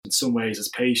in some ways it's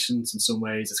patience, in some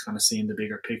ways it's kind of seeing the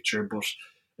bigger picture, but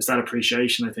it's that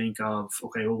appreciation, I think, of,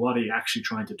 okay, well, what are you actually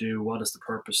trying to do? What is the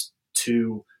purpose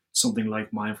to something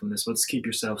like mindfulness? Let's keep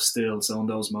yourself still. So in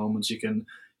those moments, you can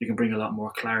bring a lot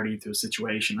more clarity to a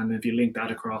situation. And if you link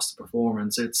that across the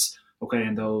performance, it's, okay,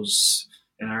 in those,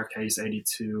 in our case,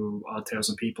 82 odd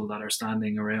thousand people that are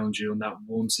standing around you in that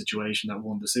one situation, that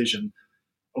one decision,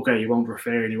 okay, you won't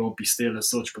refer and you won't be still as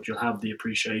such, but you'll have the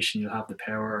appreciation, you'll have the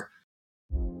power.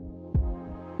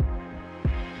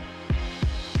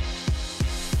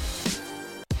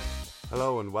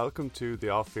 Hello and welcome to the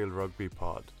Off-Field Rugby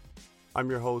Pod. I'm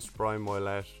your host Brian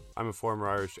Moylett. I'm a former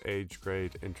Irish age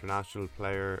grade international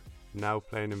player, now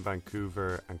playing in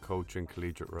Vancouver and coaching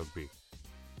collegiate rugby.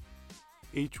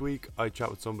 Each week I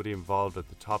chat with somebody involved at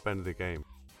the top end of the game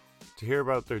to hear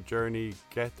about their journey,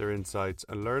 get their insights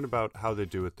and learn about how they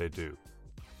do what they do.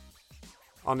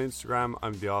 On Instagram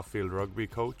I'm the Off-Field Rugby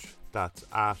Coach, that's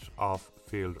at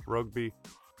Off-Field Rugby.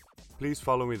 Please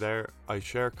follow me there. I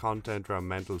share content around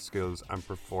mental skills and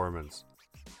performance,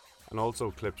 and also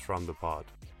clips from the pod.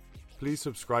 Please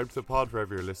subscribe to the pod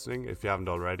wherever you're listening if you haven't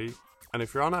already. And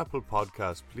if you're on Apple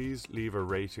Podcasts, please leave a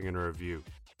rating and a review.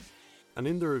 And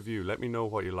in the review, let me know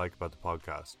what you like about the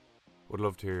podcast. Would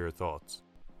love to hear your thoughts.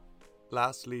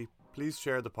 Lastly, please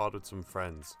share the pod with some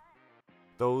friends.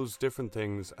 Those different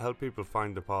things help people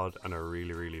find the pod and are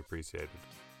really appreciated.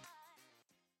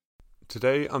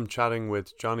 Today I'm chatting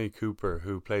with Jonny Cooper,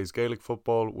 who plays Gaelic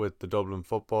football with the Dublin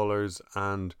Footballers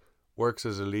and works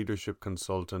as a leadership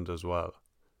consultant as well.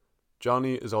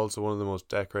 Jonny is also one of the most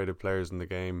decorated players in the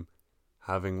game,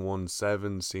 having won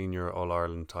 7 senior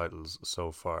All-Ireland titles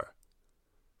so far.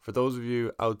 For those of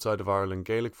you outside of Ireland,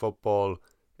 Gaelic football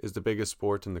is the biggest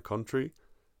sport in the country,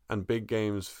 and big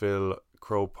games fill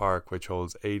Croke Park, which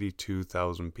holds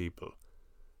 82,000 people.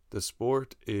 The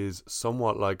sport is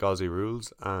somewhat like Aussie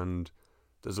rules, and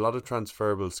there's a lot of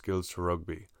transferable skills to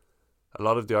rugby. A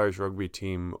lot of the Irish rugby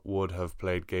team would have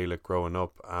played Gaelic growing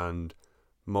up, and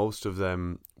most of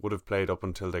them would have played up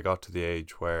until they got to the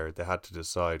age where they had to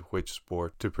decide which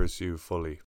sport to pursue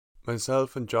fully.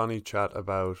 Myself and Jonny chat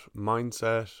about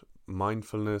mindset,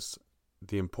 mindfulness,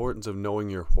 the importance of knowing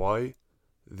your why,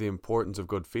 the importance of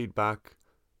good feedback,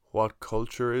 what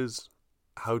culture is,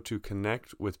 how to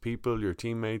connect with people, your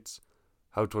teammates,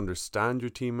 how to understand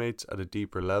your teammates at a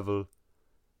deeper level,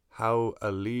 how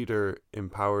a leader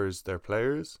empowers their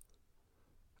players,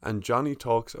 and Jonny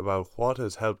talks about what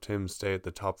has helped him stay at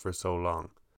the top for so long.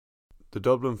 The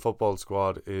Dublin football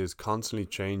squad is constantly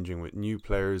changing, with new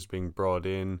players being brought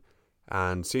in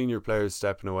and senior players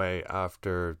stepping away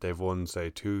after they've won, say,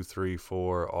 2, 3,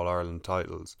 4 All-Ireland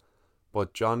titles.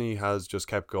 But Jonny has just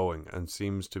kept going and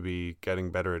seems to be getting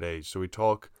better at age. So we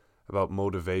talk about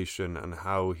motivation and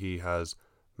how he has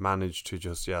managed to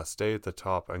just stay at the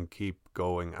top and keep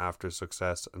going after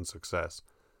success.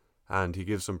 And he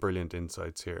gives some brilliant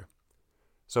insights here.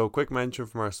 So a quick mention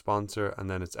from our sponsor, and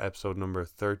then it's episode number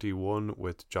 31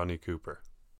 with Jonny Cooper.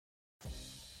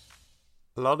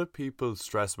 A lot of people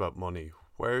stress about money.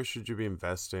 Where should you be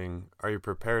investing? Are you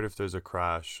prepared if there's a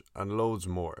crash? And loads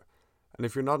more. And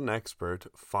if you're not an expert,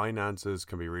 finances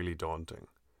can be really daunting.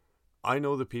 I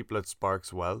know the people at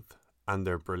Sparks Wealth, and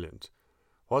they're brilliant.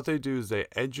 What they do is they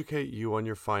educate you on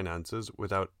your finances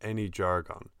without any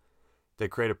jargon. They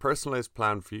create a personalized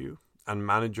plan for you and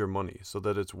manage your money so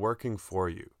that it's working for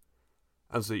you,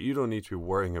 and so that you don't need to be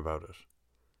worrying about it.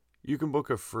 You can book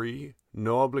a free,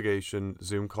 no obligation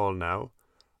Zoom call now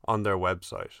on their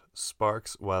website,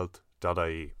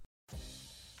 sparkswealth.ie.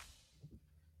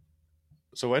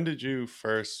 So when did you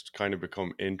first kind of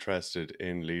become interested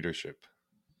in leadership?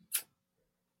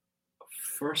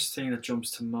 First thing that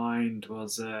jumps to mind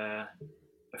was a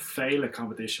Féile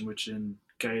competition, which in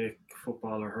Gaelic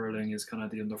football or hurling is kind of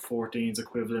the under-14s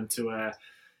equivalent to a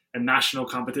national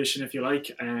competition, if you like.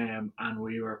 And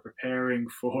we were preparing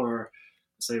for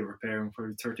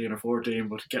 13 or 14,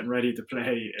 but getting ready to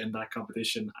play in that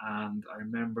competition. And I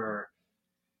remember,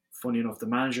 funny enough, the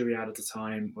manager we had at the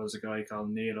time was a guy called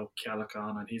Neil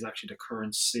O'Callaghan, and he's actually the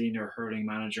current senior hurling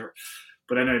manager.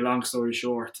 But anyway, long story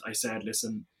short, I said,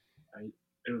 listen,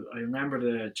 I remember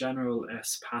the General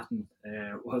S. Patton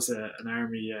was an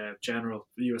Army general,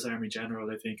 US Army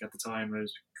general, I think, at the time. I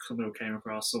somehow came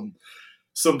across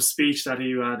some speech that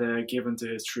he had given to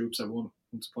his troops at once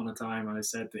upon a time, and I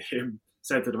said to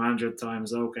the manager at the time,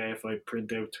 is it okay if I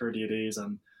print out 30 of these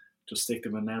and just stick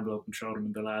them in an envelope and throw them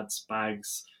in the lads'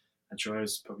 bags? And sure, I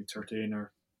was probably 13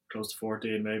 or close to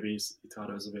 14 maybe. He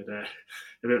thought I was a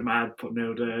bit mad putting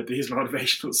out these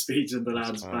motivational speeches in the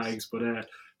lads' bags, but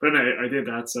anyway, I did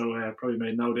that, so probably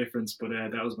made no difference. But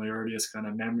that was my earliest kind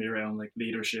of memory around like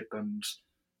leadership and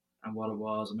and what it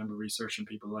was. I remember researching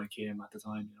people like him at the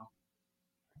time.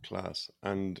 Class.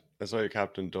 And I saw you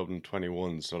captain Dublin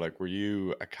 21. So, like, were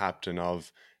you a captain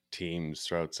of teams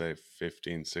throughout, say,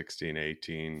 15, 16,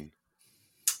 18?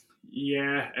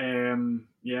 Yeah,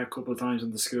 yeah, a couple of times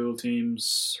in the school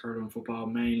teams, hurling football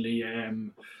mainly.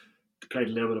 Played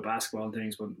a little bit of basketball and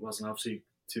things, but wasn't obviously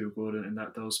too good in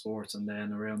that those sports. And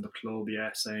then around the club, yeah,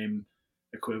 same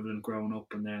equivalent growing up,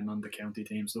 and then on the county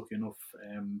teams, lucky enough,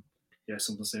 yeah,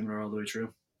 something similar all the way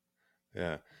through.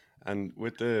 Yeah. And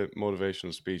with the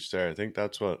motivational speech there, I think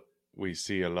that's what we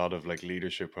see a lot of, like,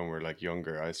 leadership when we're like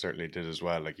younger. I certainly did as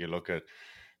well. Like, you look at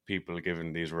people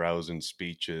giving these rousing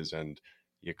speeches and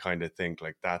you kind of think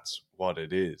like that's what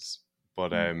it is.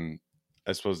 But Mm.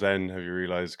 I suppose then have you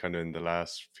realized kind of in the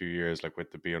last few years, like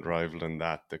with the Be Unrivaled and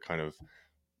that, the kind of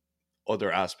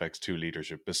other aspects to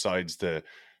leadership besides the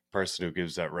person who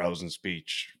gives that rousing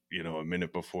speech, a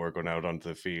minute before going out onto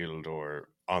the field or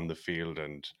on the field,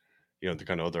 and the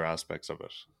kind of other aspects of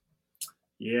it.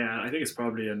 Yeah, I think it's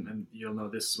probably, and you'll know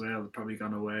this as well, probably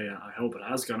gone away. I hope it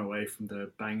has gone away from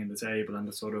the banging the table and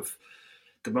the sort of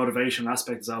the motivation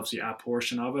aspect is obviously a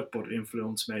portion of it, but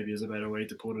influence maybe is a better way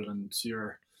to put it. And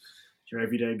your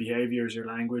everyday behaviors, your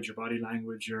language, your body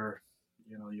language, your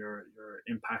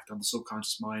impact on the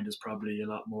subconscious mind is probably a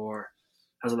lot more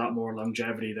has a lot more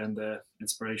longevity than the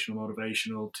inspirational,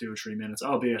 motivational 2 or 3 minutes.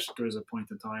 Albeit there is a point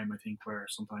in time I think where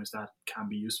sometimes that can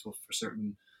be useful for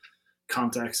certain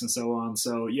contexts and so on.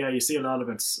 So yeah, you see a lot of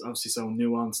it's obviously so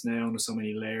nuanced now, and there's so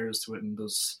many layers to it, and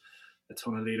there's a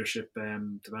ton of leadership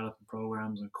development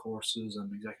programs and courses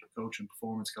and executive coaching,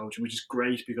 performance coaching, which is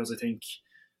great because I think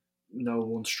no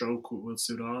one stroke will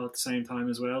suit all at the same time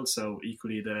as well. So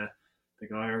equally the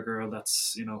guy or girl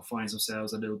that's finds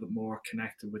themselves a little bit more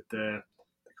connected with the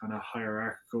kind of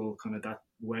hierarchical kind of that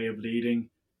way of leading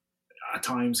at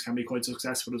times can be quite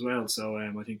successful as well. So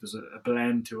I think there's a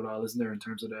blend to it all, isn't there, in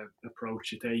terms of the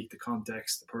approach you take, the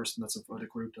context, the person that's in front, the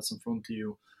group that's in front of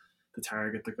you, the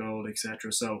target, the goal,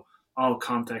 etc. So all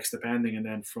context depending, and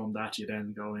then from that you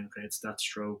then go in, okay, it's that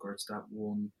stroke or it's that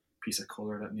one piece of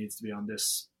color that needs to be on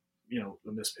this,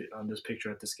 on this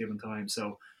picture at this given time.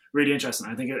 So really interesting.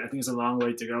 I think it's a long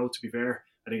way to go. To be fair,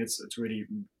 I think it's really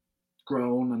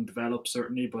grown and developed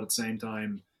certainly, but at the same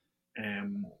time,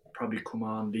 probably come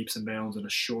on leaps and bounds in a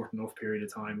short enough period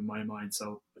of time in my mind.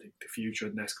 So I think the future,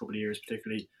 the next couple of years,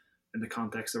 particularly in the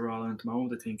context that we're all in at the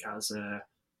moment, I think has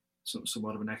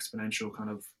somewhat of an exponential kind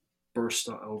of burst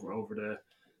over the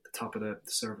top of the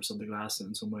surface of the glass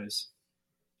in some ways.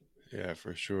 Yeah,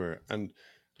 for sure. And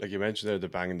like you mentioned there, the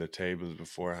banging the tables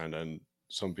beforehand, and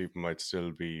some people might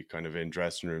still be kind of in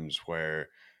dressing rooms where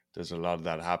there's a lot of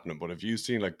that happening. But have you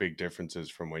seen like big differences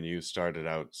from when you started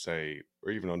out, say,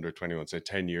 or even under 21, say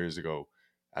 10 years ago,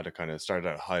 at a kind of started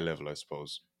at a high level, I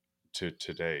suppose, to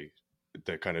today?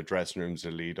 The kind of dressing rooms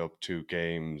that lead up to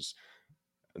games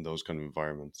and those kind of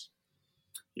environments.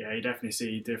 Yeah, you definitely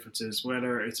see differences.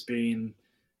 Whether it's been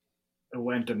it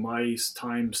went in my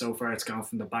time so far, it's gone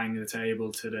from the bang of the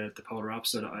table to the polar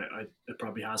opposite. It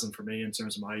probably hasn't for me in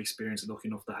terms of my experience. Lucky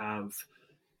enough to have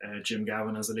Jim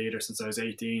Gavin as a leader since I was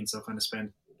 18, so I kind of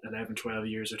spent 11, 12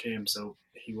 years with him. So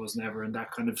he was never in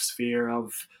that kind of sphere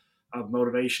of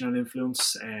motivation and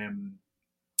influence. And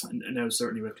now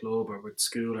certainly with club or with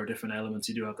school or different elements,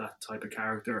 you do have that type of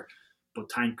character.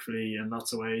 But thankfully, in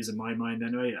lots of ways, in my mind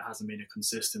anyway, it hasn't been a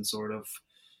consistent sort of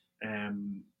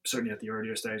certainly at the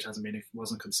earlier stage hasn't been, it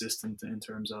wasn't consistent in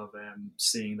terms of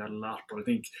seeing that a lot. But I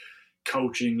think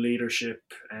coaching, leadership,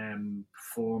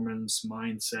 performance,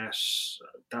 mindset,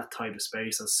 that type of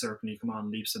space has certainly come on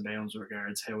leaps and bounds with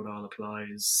regards how it all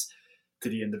applies to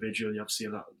the individual. You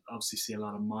obviously see a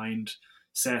lot of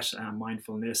mindset and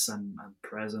mindfulness and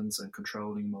presence and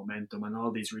controlling momentum and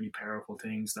all these really powerful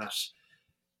things that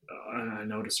I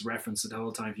notice reference the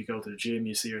whole time. If you go to the gym,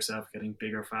 you see yourself getting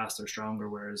bigger, faster, stronger.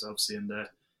 Whereas obviously in the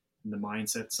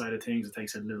mindset side of things, it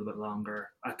takes a little bit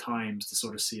longer at times to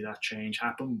sort of see that change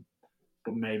happen,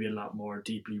 but maybe a lot more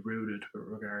deeply rooted with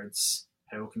regards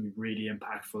how it can be really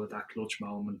impactful at that clutch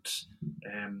moment.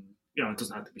 It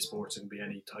doesn't have to be sports; it can be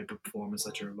any type of performance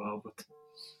that you're involved with.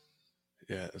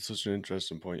 Yeah, it's such an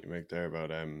interesting point you make there about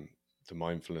the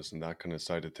mindfulness and that kind of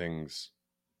side of things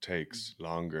takes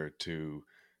longer to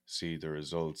see the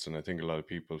results, and I think a lot of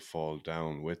people fall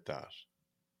down with that.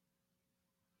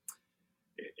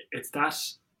 It's that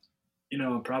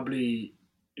probably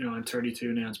I'm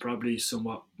 32 now. It's probably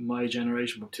somewhat my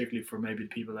generation, but particularly for maybe the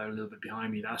people that are a little bit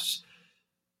behind me. That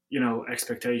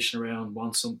expectation around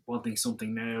wanting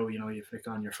something now. You flick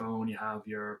on your phone, you have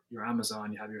your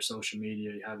Amazon, you have your social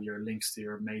media, you have your links to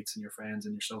your mates and your friends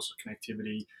and your social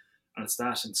connectivity, And it's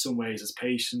that in some ways it's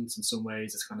patience, in some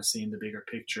ways it's kind of seeing the bigger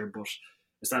picture, but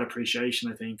it's that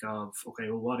appreciation, I think, of, okay,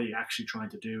 well, what are you actually trying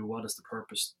to do? What is the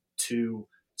purpose to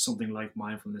something like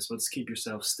mindfulness? Well, just keep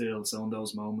yourself still. So in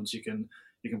those moments, you can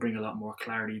bring a lot more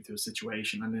clarity to a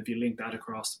situation. And if you link that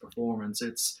across the performance,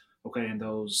 it's okay. In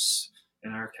those,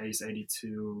 in our case,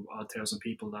 82 odd thousand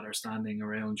people that are standing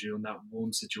around you in that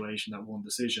one situation, that one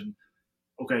decision.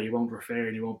 Okay, you won't refer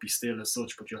and you won't be still as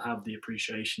such, but you'll have the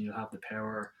appreciation, you'll have the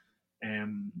power,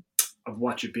 um, of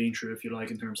what you've been through, if you like,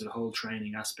 in terms of the whole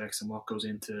training aspects and what goes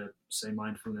into, say,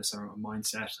 mindfulness or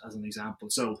mindset, as an example.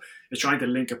 So it's trying to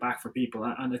link it back for people,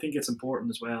 and I think it's important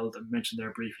as well. That I mentioned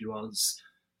there briefly was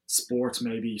sports,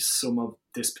 maybe some of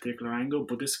this particular angle,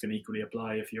 but this can equally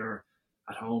apply if you're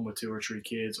at home with two or three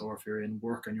kids, or if you're in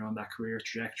work and you're on that career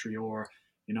trajectory, or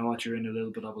you know what, you're in a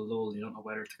little bit of a lull. You don't know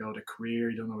whether to go to career,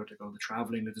 you don't know where to go to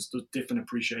traveling. There's different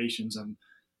appreciations and,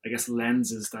 I guess,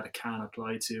 lenses that it can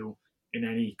apply to in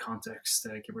any context,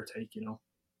 give or take.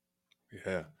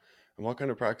 Yeah. And what kind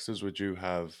of practices would you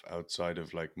have outside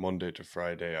of like Monday to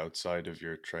Friday, outside of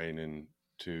your training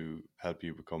to help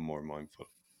you become more mindful?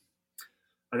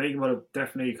 I think what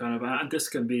definitely kind of, and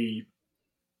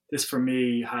this for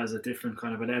me has a different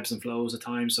kind of, it ebbs and flows at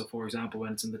times. So, for example,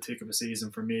 when it's in the thick of a season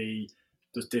for me,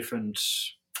 there's different,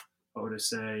 what would I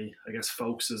say, I guess,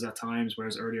 focuses at times.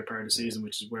 Whereas earlier part of the Yeah. season,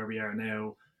 which is where we are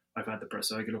now, I've had the press.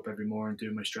 So I get up every morning,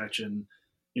 do my stretching.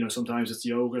 Sometimes it's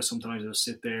yoga, sometimes I'll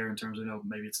sit there in terms of,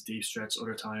 maybe it's a deep stretch.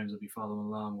 Other times I'll be following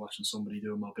along, watching somebody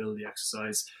do a mobility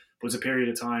exercise. But it's a period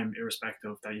of time,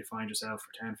 irrespective, that you find yourself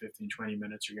for 10, 15, 20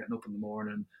 minutes. You're getting up in the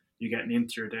morning, you're getting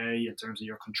into your day in terms of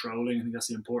you're controlling. I think that's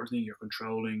the important thing. You're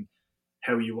controlling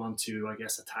how you want to, I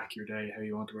guess, attack your day, how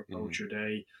you want to Mm-hmm. approach your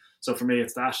day. So for me,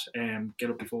 it's that. Get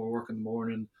up before work in the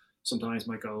morning. Sometimes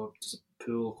might go to a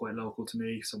pool quite local to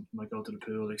me. Some might go to the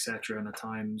pool, etc. And at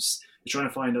times, you're trying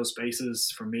to find those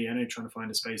spaces. For me, anyway, trying to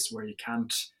find a space where you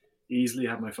can't easily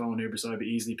have my phone here beside me,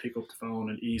 easily pick up the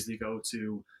phone and easily go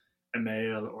to a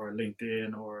mail or a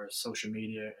LinkedIn or a social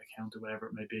media account or whatever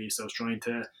it may be. So it's trying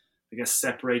to, I guess,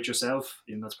 separate yourself.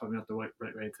 Even that's probably not the right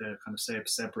way to kind of say it,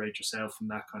 separate yourself from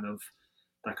that kind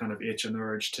of itch and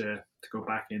urge to go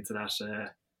back into that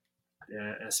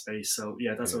space. So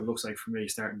yeah, that's what Yeah. it looks like for me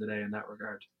starting the day in that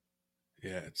regard.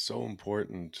 Yeah, it's so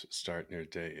important starting your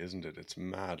day, isn't it? It's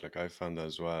mad. Like I found that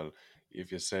as well.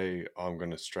 If you say, oh, I'm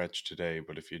going to stretch today,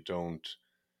 but if you don't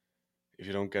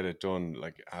get it done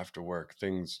like after work,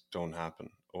 things don't happen.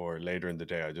 Or later in the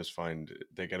day, I just find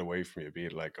they get away from you. Be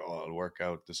it like, oh, I'll work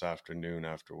out this afternoon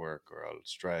after work, or I'll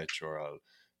stretch, or I'll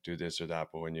do this or that.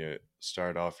 But when you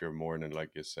start off your morning,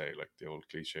 like you say, like the old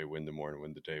cliche, win the morning,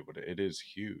 win the day, but it is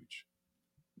huge.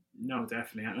 No,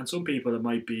 definitely. And some people it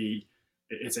might be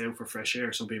it's out for fresh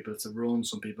air. Some people it's a run.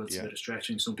 Some people it's a Yeah, bit of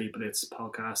stretching. Some people it's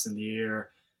podcast in the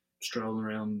ear, strolling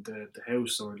around the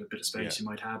house or the bit of yeah, space you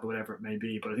might have, or whatever it may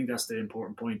be. But I think that's the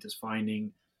important point: is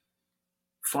finding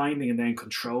and then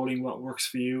controlling what works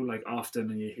for you. Like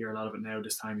often, and you hear a lot of it now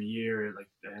this time of year, like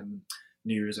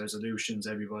New Year's resolutions,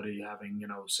 everybody having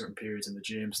certain periods in the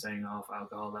gym, staying off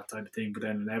alcohol, that type of thing. But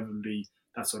then inevitably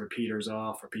that sort of peters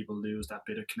off, or people lose that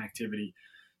bit of connectivity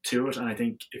to it. And I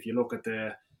think if you look at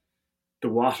the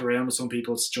what around it, some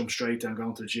people jump straight down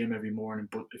going to the gym every morning.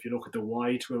 But if you look at the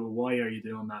why to it, why are you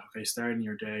doing that? Okay, starting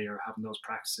your day or having those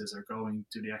practices or going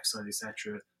to the exercise,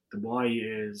 etc. The why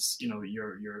is,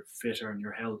 you're fitter and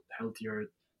you're healthier.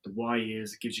 The why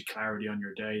is it gives you clarity on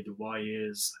your day. The why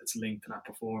is it's linked to that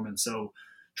performance. So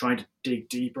trying to dig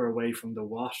deeper away from the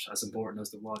what, as important as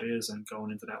the what is, and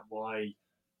going into that why.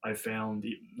 I found,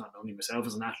 not only myself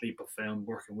as an athlete, but found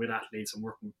working with athletes and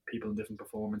working with people in different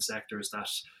performance sectors,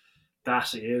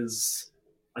 that is,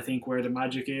 I think, where the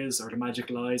magic is, or the magic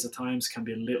lies at times, can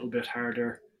be a little bit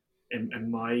harder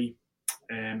in my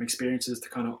experiences to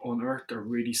kind of unearth or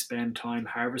really spend time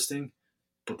harvesting.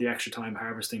 But the extra time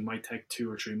harvesting might take 2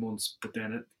 or 3 months, but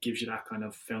then it gives you that kind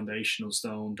of foundational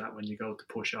stone that when you go to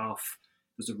push off,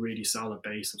 there's a really solid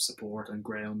base of support and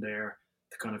ground there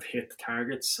to kind of hit the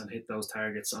targets and hit those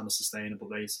targets on a sustainable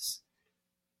basis.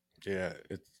 yeah.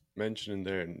 It's mentioning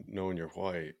there knowing your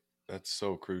why. That's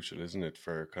so crucial, isn't it,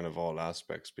 for kind of all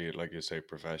aspects, be it like you say,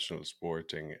 professional,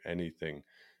 sporting, anything,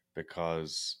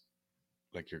 because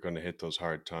like you're going to hit those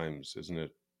hard times, isn't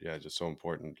it? Yeah, just so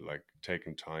important, like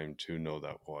taking time to know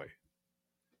that why.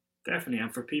 Definitely,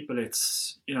 and for people,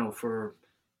 it's for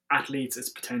athletes, it's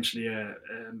potentially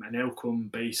an outcome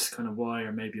based kind of why,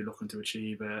 or maybe you're looking to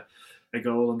achieve a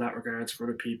goal in that regards. For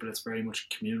other people, it's very much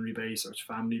community based or it's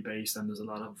family based, and there's a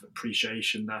lot of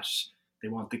appreciation that they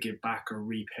want to give back or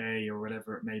repay or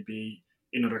whatever it may be.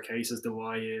 In other cases, the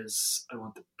why is I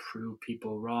want to prove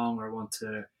people wrong, or I want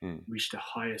to Mm. reach the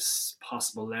highest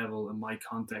possible level in my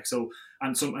context. So,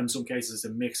 and some in some cases, it's a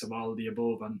mix of all of the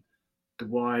above. And the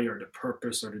why or the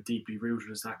purpose or the deeply rooted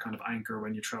is that kind of anchor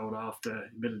when you throw it off the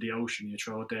middle of the ocean, you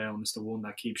throw it down. It's the one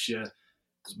that keeps you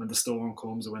when the storm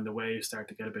comes or when the waves start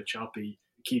to get a bit choppy.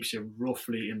 It keeps you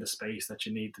roughly in the space that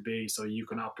you need to be, so you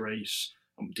can operate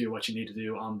and do what you need to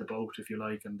do on the boat, if you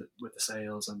like, and with the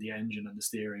sails and the engine and the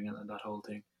steering and that whole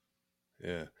thing.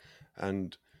 Yeah.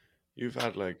 And you've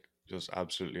had like just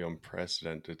absolutely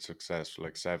unprecedented success,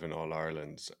 like 7 All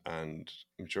Irelands, and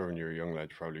I'm sure when you were a young lad,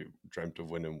 you probably dreamt of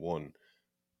winning one.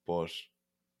 But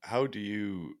how do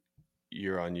you,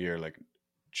 year on year, like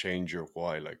change your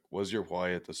why? Like, was your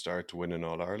why at the start to win an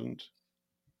All Ireland?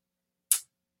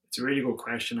 It's a really good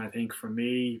question. I think for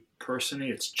me personally,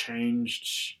 it's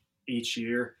changed each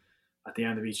year. At the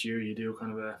end of each year, you do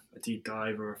kind of a deep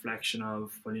dive or reflection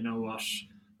of, well, you know what?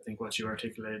 I think what you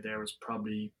articulated there was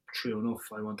probably true enough.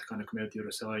 I want to kind of come out the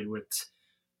other side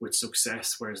with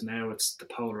success. Whereas now it's the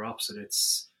polar opposite.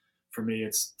 It's for me,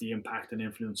 it's the impact and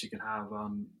influence you can have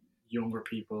on younger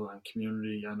people and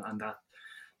community and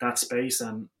that space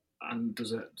and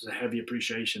there's a heavy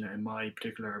appreciation in my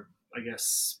particular I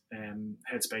guess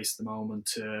headspace at the moment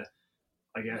to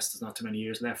I guess there's not too many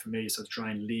years left for me, so to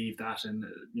try and leave that in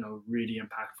really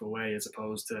impactful way as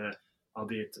opposed to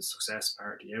albeit the success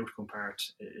part, the outcome part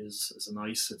is a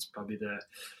nice. It's probably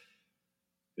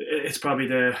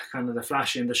the kind of the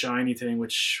flashy and the shiny thing,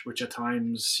 which at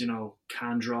times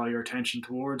can draw your attention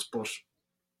towards, but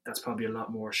that's probably a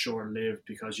lot more short lived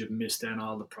because you've missed in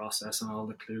all the process and all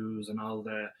the clues and all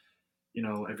the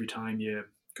every time you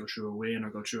go through a win or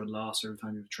go through a loss, or every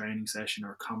time you have a training session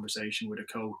or a conversation with a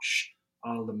coach,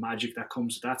 all the magic that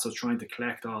comes with that. So trying to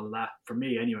collect all of that, for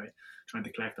me anyway, trying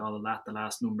to collect all of that the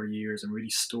last number of years and really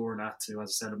store that to, as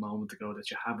I said a moment ago, that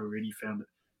you have a really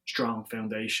strong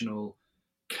foundational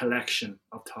collection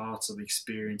of thoughts, of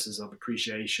experiences, of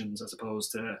appreciations, as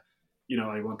opposed to,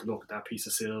 I want to look at that piece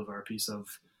of silver, a piece of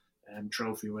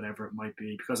trophy, whatever it might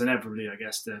be, because inevitably, I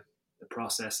guess the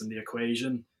process and the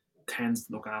equation tends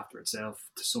to look after itself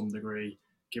to some degree,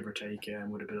 give or take,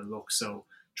 with a bit of luck. So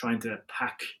trying to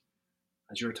pack,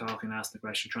 as you're talking, asking the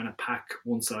question, trying to pack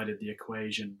one side of the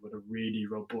equation with a really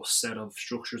robust set of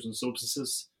structures and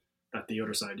substances, that the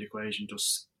other side of the equation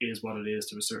just is what it is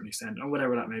to a certain extent, or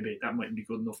whatever that may be. That mightn't be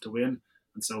good enough to win,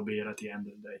 and so be it at the end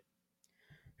of the day.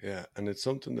 Yeah, and it's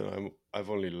something that I've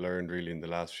only learned really in the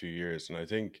last few years, and I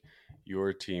think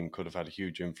your team could have had a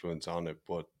huge influence on it,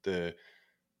 but the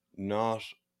not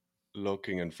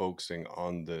looking and focusing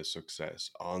on the success,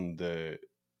 on the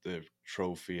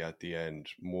trophy at the end,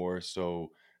 more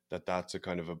so that that's a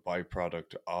kind of a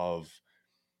byproduct of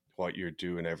what you're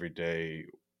doing every day,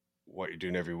 what you're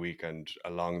doing every week, and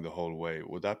along the whole way.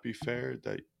 Would that be fair?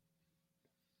 That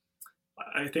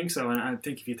I think so, and I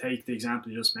think if you take the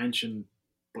example you just mentioned,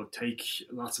 but take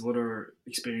lots of other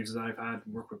experiences I've had,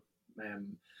 work with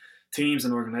um, teams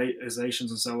and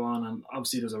organizations and so on, and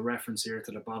obviously there's a reference here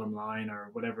to the bottom line or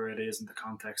whatever it is in the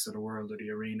context of the world or the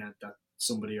arena that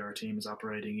somebody or a team is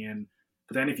operating in.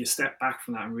 But then if you step back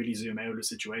from that and really zoom out of the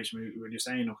situation, when you're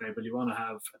saying, okay, but you want to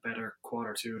have a better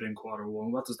quarter two than quarter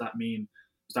one, what does that mean?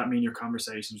 Does that mean your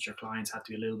conversations with your clients have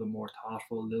to be a little bit more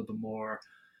thoughtful, a little bit more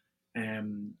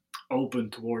um, open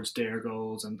towards their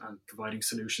goals and providing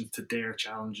solutions to their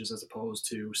challenges as opposed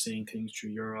to seeing things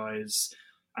through your eyes?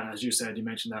 And as you said, you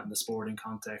mentioned that in the sporting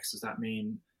context. Does that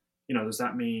mean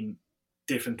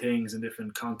different things in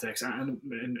different contexts? And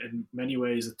in many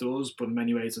ways it does, but in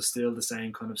many ways it's still the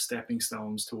same kind of stepping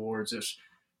stones towards it.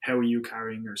 How are you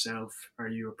carrying yourself? Are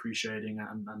you appreciating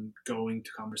and going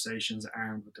to conversations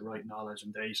armed with the right knowledge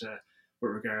and data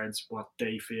with regards what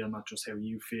they feel, not just how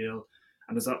you feel?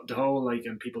 And there's the whole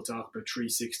and people talk about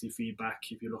 360 feedback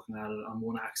if you're looking at it on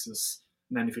one axis,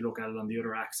 and then if you look at it on the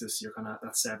other axis, you're kind of at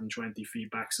that 720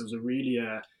 feedback. So there's a really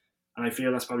and I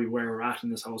feel that's probably where we're at in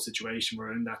this whole situation.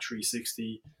 We're in that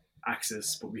 360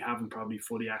 axis, but we haven't probably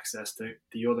fully accessed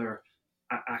the other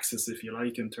axis, if you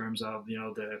like, in terms of the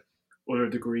other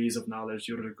degrees of knowledge,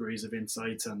 the other degrees of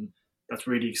insights, and that's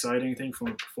really exciting. I think from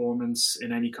a performance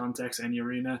in any context, any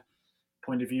arena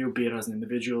point of view, be it as an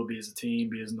individual, be it as a team,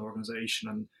 be it as an organization,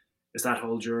 and it's that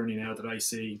whole journey now that I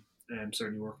see.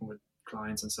 Certainly working with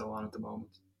clients and so on at the moment.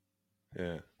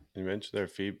 yeah, you mentioned their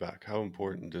feedback. How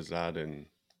important is that in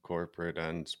corporate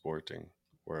and sporting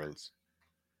worlds?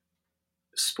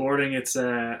 Sporting, it's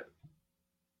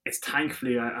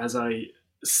thankfully as I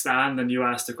stand and you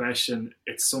ask the question,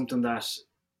 it's something that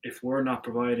if we're not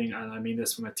providing, and I mean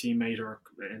this from a teammate or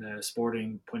in a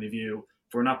sporting point of view,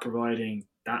 if we're not providing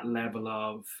that level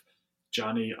of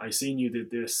Jonny, I seen you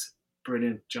did this,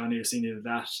 brilliant. Jonny, I seen you did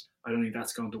that. I don't think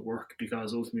that's going to work,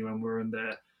 because ultimately when we're in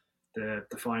the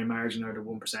fine margin or the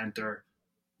 1%, or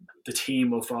the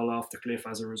team will fall off the cliff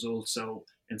as a result. So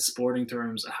in sporting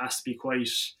terms, it has to be quite,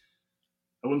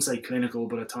 I wouldn't say clinical,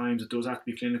 but at times it does have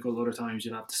to be clinical. Other times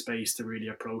you'll have the space to really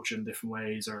approach it in different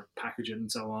ways or package it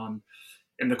and so on.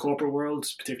 In the corporate world,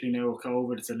 particularly now with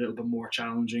COVID, it's a little bit more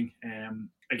challenging.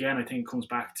 Again, I think it comes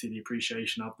back to the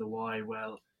appreciation of the why.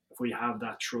 Well, if we have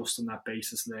that trust and that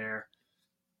basis there,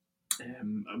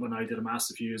 when I did a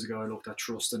master a few years ago, I looked at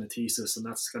trust in a thesis, and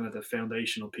that's kind of the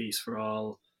foundational piece for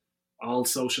all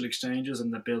social exchanges,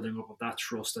 and the building up of that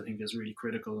trust, I think, is really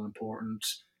critical and important.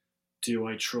 Do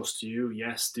I trust you?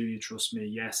 Yes. Do you trust me?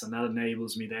 Yes. And that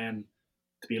enables me then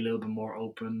to be a little bit more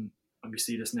open. And we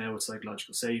see this now with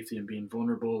psychological safety and being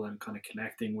vulnerable and kind of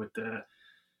connecting with the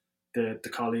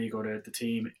colleague or the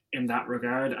team in that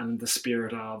regard, and the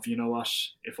spirit of, you know what,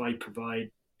 if I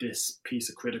provide this piece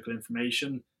of critical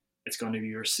information, it's going to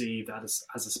be received as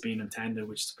it's been intended,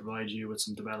 which is to provide you with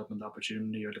some development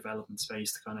opportunity or development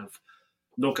space to kind of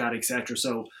look at, etc.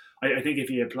 So I think if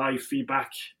you apply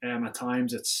feedback, at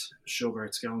times it's sugar.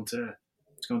 It's going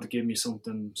to give me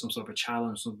something, some sort of a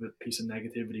challenge, some piece of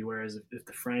negativity. Whereas if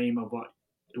the frame of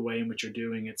the way in which you're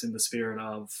doing it's in the spirit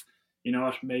of, you know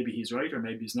what, maybe he's right or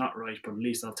maybe he's not right, but at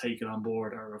least I'll take it on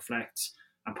board or reflect,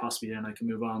 and possibly then I can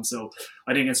move on. So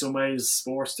I think in some ways,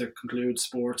 sports, to conclude,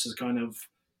 sports is kind of,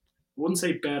 I wouldn't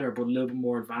say better, but a little bit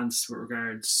more advanced with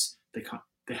regards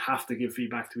they have to give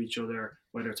feedback to each other,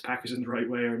 whether it's packaged in the right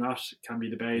way or not can be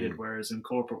debated. Mm. Whereas in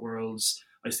corporate worlds,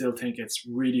 I still think it's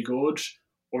really good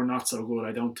or not so good.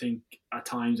 I don't think at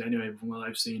times, anyway, from what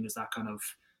I've seen, is that kind of,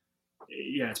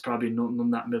 yeah, it's probably none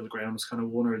that middle ground. It's kind of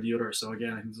one or the other. So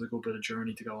again, I think there's a good bit of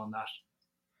journey to go on that.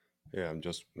 Yeah, I'm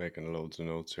just making loads of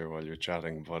notes here while you're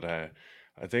chatting. But I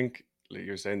think, like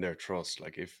you're saying there, trust.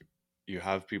 Like if you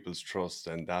have people's trust,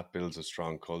 then that builds a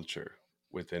strong culture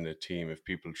within a team. If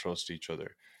people trust each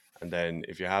other, and then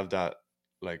if you have that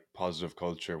like positive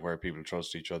culture where people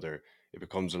trust each other, it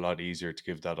becomes a lot easier to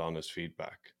give that honest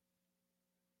feedback.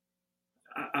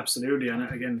 Absolutely, and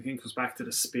again, I think it goes back to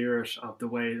the spirit of the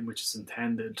way in which it's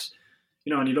intended.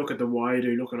 You know, and you look at the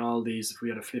wider, you look at all these. If we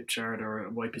had a flip chart or a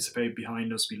white piece of paper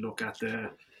behind us, we look at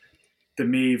the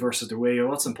me versus the we. Or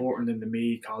what's important in the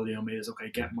me column is,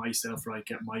 okay, get myself right,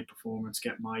 get my performance,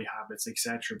 get my habits,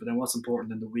 etc. But then what's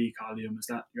important in the we column is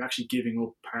that you're actually giving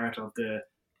up part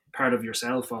of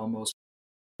yourself almost.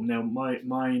 Now,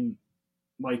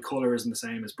 my color isn't the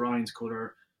same as Brian's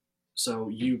color, so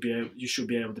you should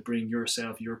be able to bring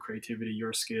yourself, your creativity,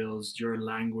 your skills, your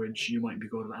language. You might be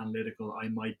good at analytical, I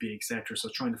might be, etc. So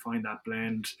trying to find that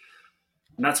blend,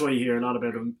 and that's why you hear a lot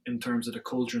about it in terms of the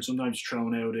culture, and sometimes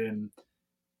thrown out in,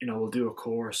 we'll do a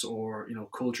course, or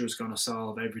culture is going to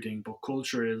solve everything. But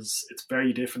culture is, it's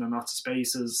very different in lots of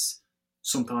spaces.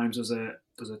 Sometimes there's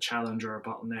a challenge or a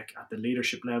bottleneck at the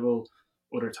leadership level.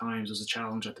 Other times there's a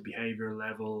challenge at the behavioral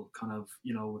level, kind of,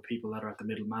 with people that are at the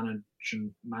middle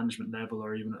management level,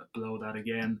 or even below that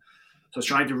again. So it's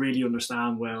trying to really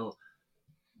understand, well,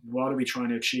 what are we trying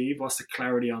to achieve? What's the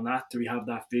clarity on that? Do we have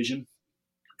that vision?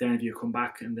 Then if you come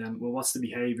back and then, well, what's the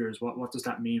behaviors? What does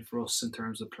that mean for us in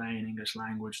terms of playing English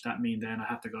language? That mean then I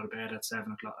have to go to bed at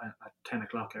 7 o'clock, at 10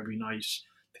 o'clock every night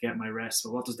to get my rest.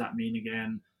 But what does that mean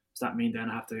again? Does that mean then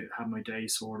I have to have my day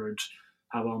sorted,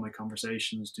 have all my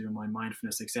conversations, do my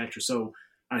mindfulness, etc.? So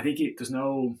I think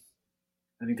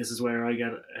I think this is where I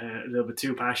get a little bit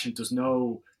too passionate. There's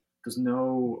no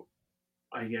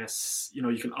I guess,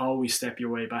 you can always step your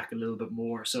way back a little bit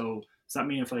more. So does that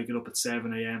mean if I get up at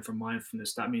 7 a.m. for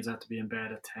mindfulness, that means I have to be in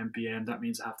bed at 10 p.m.? That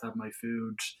means I have to have my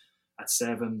food at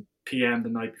 7 p.m. the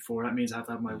night before. That means I have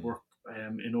to have my Mm. work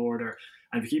in order.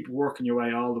 And if you keep working your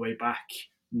way all the way back,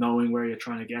 knowing where you're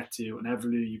trying to get to,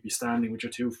 inevitably you'd be standing with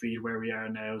your 2 feet where we are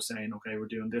now, saying, okay, we're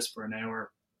doing this for an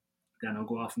hour, then I'll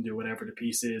go off and do whatever the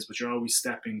piece is. But you're always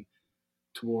stepping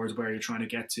towards where you're trying to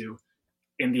get to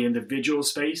in the individual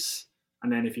space.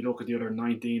 And then if you look at the other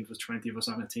 19 plus 20 of us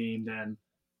on a team, then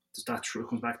that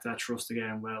comes back to that trust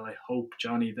again. Well, I hope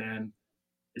Jonny then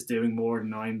is doing more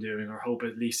than I'm doing, or hope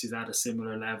at least he's at a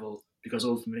similar level. Because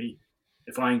ultimately,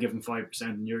 if I'm giving 5%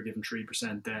 and you're giving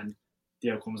 3%, then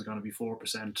the outcome is going to be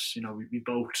 4%. We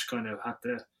both kind of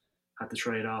had to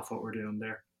trade off what we're doing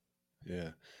there.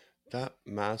 Yeah, that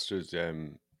masters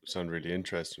sound really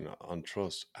interesting on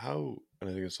trust. How, and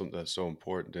I think it's something that's so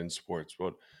important in sports.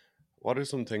 But what are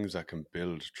some things that can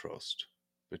build trust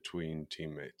between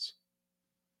teammates?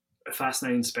 A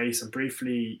fascinating space. And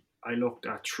briefly, I looked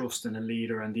at trust in a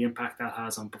leader and the impact that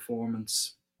has on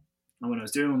performance. And when I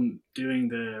was doing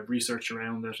the research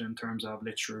around it in terms of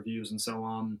literature reviews and so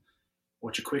on,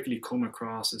 what you quickly come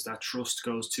across is that trust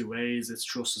goes two ways. It's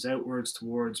trust is outwards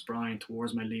towards Brian,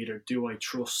 towards my leader. Do I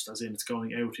trust, as in it's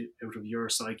going out of your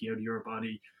psyche, out of your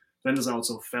body? Then there's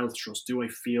also felt trust. Do I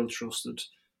feel trusted?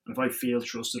 And if I feel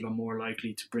trusted, I'm more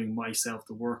likely to bring myself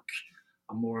to work.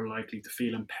 I'm more likely to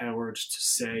feel empowered to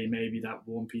say maybe that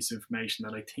one piece of information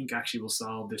that I think actually will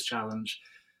solve this challenge,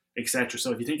 etc.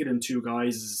 So if you think it in two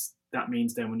guises, that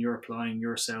means then when you're applying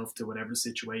yourself to whatever the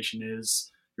situation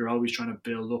is, you're always trying to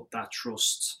build up that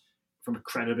trust from a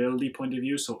credibility point of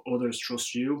view, so others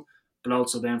trust you, but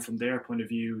also then from their point of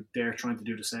view, they're trying to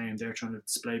do the same. They're trying to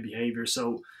display behavior.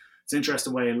 So it's an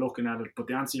interesting way of looking at it. But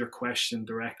to answer your question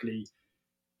directly,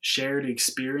 share the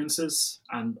experiences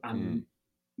and Mm.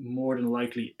 more than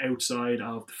likely outside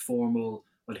of the formal,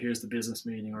 well, here's the business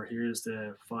meeting or here's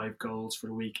the 5 goals for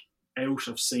the week, out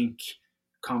of sync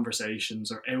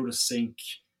conversations or out of sync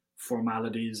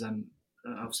formalities. And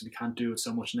obviously we can't do it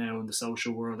so much now in the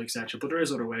social world, etc. But there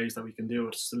is other ways that we can do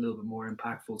it. It's a little bit more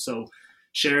impactful. So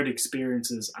shared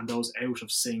experiences and those out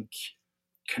of sync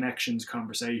connections,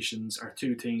 conversations are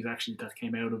two things actually that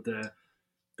came out of the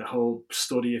whole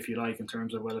study, if you like, in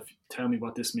terms of, well, if you tell me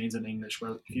what this means in English,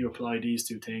 well, if you apply these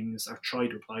two things or try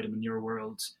to apply them in your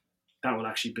world, that will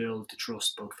actually build the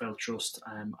trust, both felt trust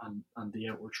and the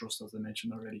outward trust, as I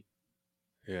mentioned already.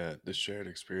 Yeah, the shared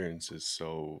experience is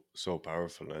so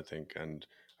powerful, I think. And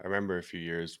I remember a few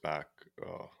years back,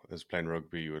 I was playing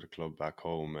rugby with a club back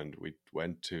home, and we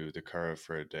went to the Curragh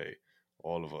for a day,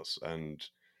 all of us, and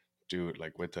do it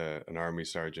like with an army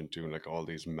sergeant doing like all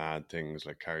these mad things,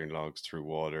 like carrying logs through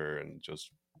water and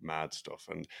just mad stuff.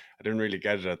 And I didn't really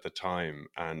get it at the time,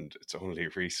 and it's only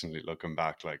recently looking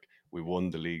back, like we won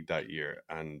the league that year,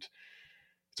 and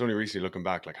it's only recently looking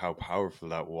back like how powerful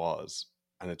that was.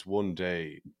 And it's one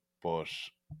day, but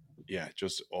yeah,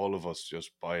 just all of us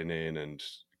just buying in and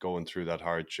going through that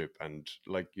hardship. And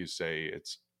like you say,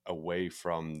 it's away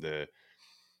from the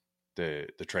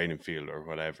training field or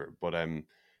whatever. But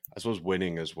I suppose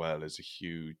winning as well is a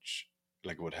huge,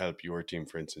 like it would help your team,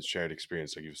 for instance, shared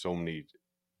experience. Like you have so many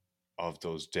of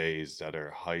those days that are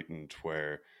heightened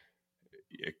where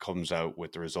it comes out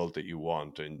with the result that you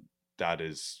want, and that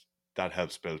is that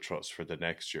helps build trust for the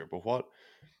next year. But what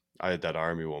I had that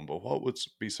army one, but what would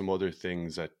be some other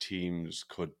things that teams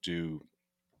could do,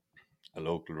 a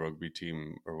local rugby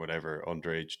team or whatever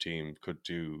underage team could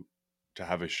do to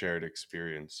have a shared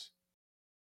experience?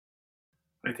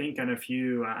 I think, and if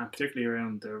you, and particularly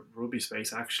around the rugby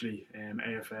space, actually,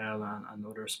 AFL and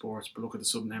other sports, but look at the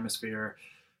Southern Hemisphere,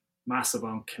 massive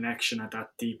on connection at that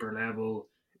deeper level,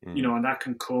 Mm, and that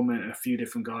can come in a few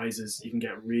different guises. You can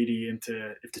get really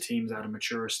into, if the team's at a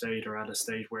mature state or at a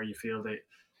state where you feel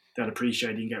that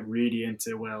appreciate, you can get really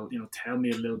into, well, tell me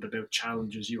a little bit about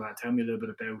challenges you had, tell me a little bit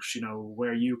about,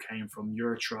 where you came from,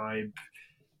 your tribe,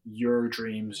 your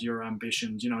dreams, your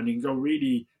ambitions, and you can go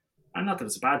really, and not that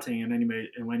it's a bad thing in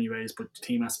many ways, but the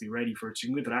team has to be ready for it. So you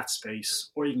can go into that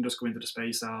space, or you can just go into the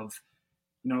space of,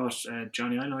 what,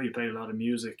 Jonny, I know you play a lot of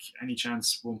music. Any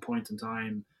chance, one point in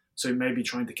time, so maybe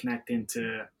trying to connect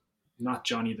into not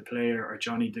Jonny the player or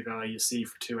Jonny the guy you see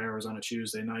for 2 hours on a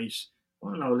Tuesday night. I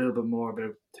want to know a little bit more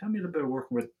about. Tell me a little bit about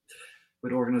working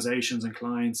with organizations and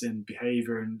clients in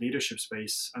behavior and leadership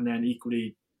space, and then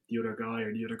equally the other guy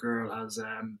or the other girl has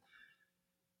an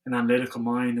analytical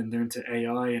mind and they're into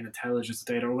AI and intelligence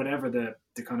data or whatever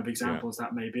the kind of yeah, examples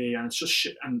that may be. And it's just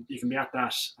shit. And you can be at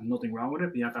that and nothing wrong with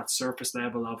it. Be at that surface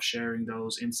level of sharing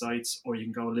those insights, or you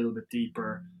can go a little bit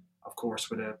deeper, of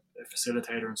course, with a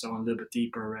facilitator and so on, a little bit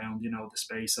deeper around, the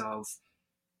space of,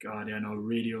 God, yeah, no,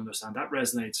 really understand. That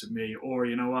resonates with me. Or,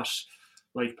 you know what,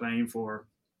 like playing for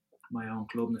my own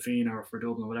club, Nafina, or for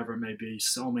Dublin, whatever it may be,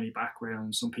 so many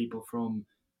backgrounds. Some people from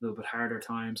a little bit harder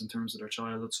times in terms of their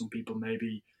childhood. Some people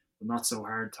maybe with not so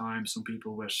hard times. Some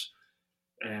people with,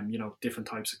 different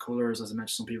types of colours, as I mentioned.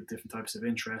 Some people with different types of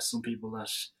interests. Some people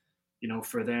that,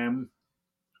 for them,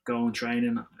 going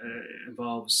training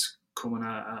involves coming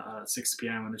at 6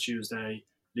 p.m. on a Tuesday,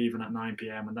 leaving at 9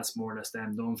 p.m. and that's more or less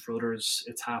them done. For others,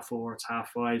 it's 4:30, it's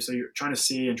 5:30. So you're trying to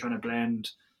see and trying to blend.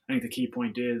 I think the key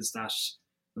point is that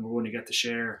number one, you get to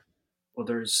share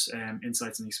others'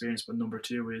 insights and experience, but number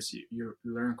two is you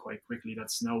learn quite quickly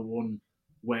that's no one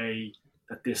way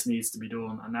that this needs to be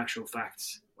done. And actual fact,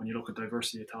 when you look at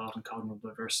diversity of thought and cognitive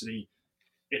diversity,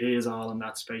 it is all in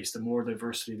that space. The more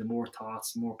diversity, the more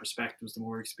thoughts, the more perspectives, the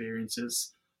more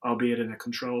experiences, albeit in a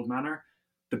controlled manner,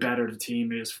 the better the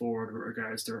team is forward with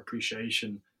regards to their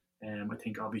appreciation, I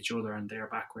think, of each other and their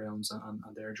backgrounds and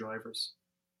their drivers.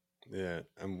 yeah.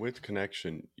 And with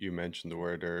connection, you mentioned the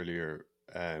word earlier,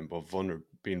 but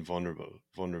being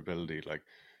vulnerability, like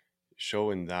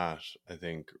showing that, I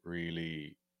think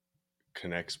really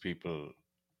connects people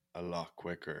a lot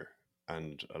quicker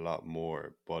and a lot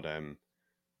more. But I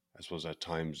suppose at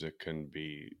times it can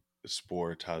be,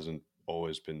 sport hasn't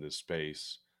always been the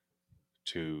space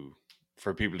to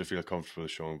for people to feel comfortable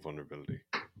showing vulnerability.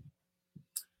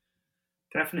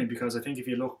 Definitely, because I think if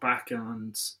you look back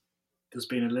and there's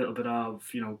been a little bit of,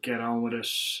 get on with it,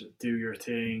 do your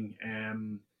thing,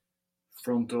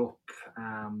 front up,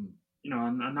 um,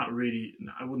 and not really,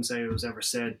 I wouldn't say it was ever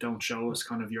said, don't show us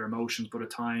kind of your emotions, but at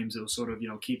times it was sort of,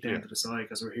 keep them Yeah, to the side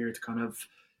because we're here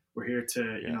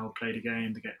to, yeah, play the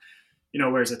game to get,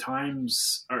 whereas at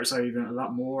times, or sorry, even a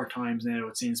lot more times now,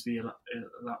 it seems to be a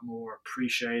lot more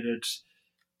appreciated,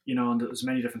 and there's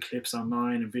many different clips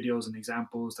online and videos and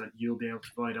examples that you'll be able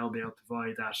to provide, I'll be able to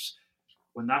provide that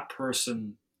when that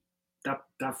person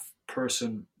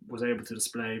was able to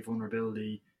display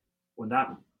vulnerability, when that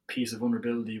piece of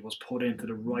vulnerability was put into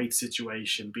the right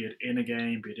situation, be it in a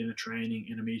game, be it in a training,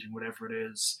 in a meeting, whatever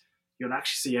it is, you'll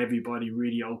actually see everybody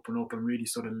really open up and really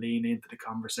sort of lean into the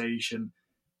conversation.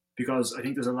 Because I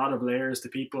think there's a lot of layers to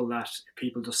people that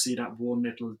people just see that one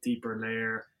little deeper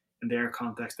layer in their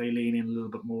context. They lean in a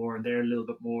little bit more and they're a little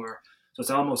bit more. So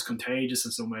it's almost contagious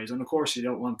in some ways. And of course, you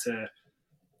don't want to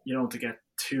get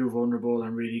too vulnerable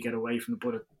and really get away from it.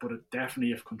 But it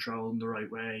definitely, if controlled in the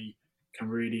right way, can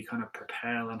really kind of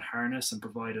propel and harness and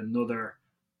provide another.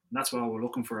 And that's what we're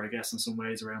looking for, I guess, in some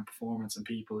ways around performance and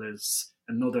people is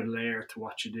another layer to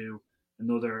what you do,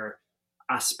 another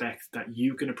aspect that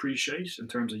you can appreciate in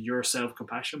terms of your self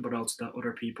compassion, but also that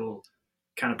other people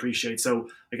can appreciate. So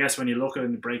I guess when you look at it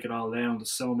and break it all down,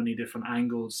 there's so many different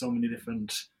angles, so many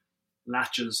different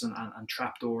latches and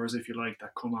trapdoors, if you like,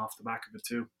 that come off the back of it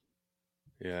too.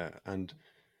 yeah. And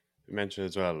you mentioned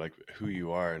as well, like who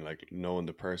you are and like knowing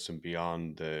the person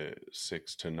beyond the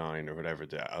 6 to 9 or whatever,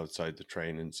 the outside the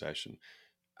training session.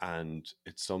 And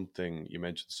it's something you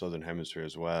mentioned the Southern Hemisphere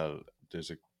as well.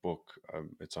 There's a book,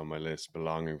 it's on my list,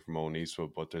 Belonging from Owen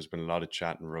Eastwood, but there's been a lot of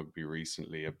chat in rugby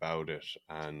recently about it.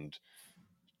 And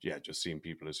yeah, just seeing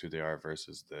people as who they are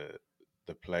versus the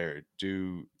player.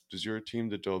 Does your team,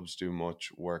 the Dubs, do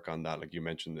much work on that? Like you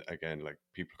mentioned again, like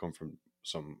people come from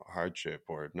some hardship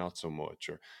or not so much,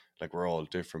 or like we're all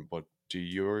different. But do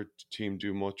your team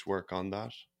do much work on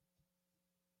that?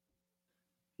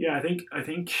 Yeah, I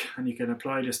think, and you can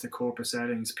apply this to corporate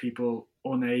settings. People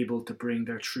unable to bring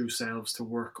their true selves to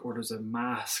work, or there's a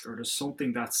mask, or there's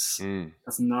something Mm,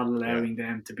 that's not yeah. allowing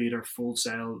them to be their full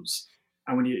selves.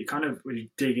 And when you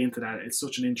dig into that, it's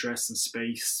such an interesting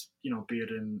space. Be it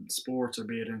in sports or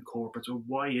be it in corporate. So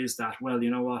why is that? Well,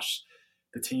 you know what,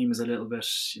 the team is a little bit.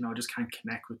 I just can't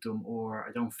connect with them, or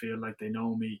I don't feel like they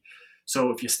know me.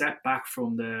 So if you step back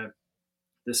from the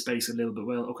space a little bit.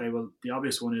 Well, okay, well, the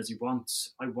obvious one is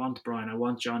I want Brian, I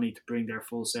want Jonny to bring their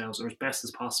full selves or as best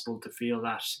as possible to feel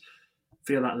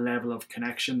that level of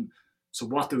connection. So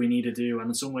what do we need to do? And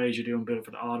in some ways, you're doing a bit of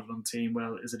an audit on the team.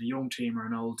 Well, is it a young team or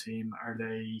an old team? Are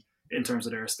they in terms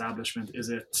of their establishment? Is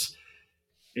it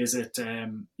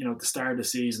the start of the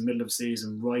season, middle of the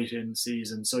season, right in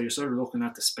season? So you're sort of looking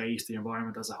at the space, the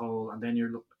environment as a whole, and then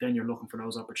you're looking for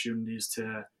those opportunities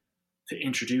to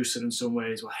introduce it in some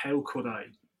ways. Well, how could I?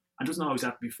 And it doesn't always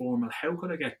have to be formal. How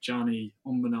could I get Jonny,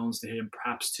 unbeknownst to him,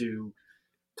 perhaps to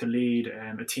lead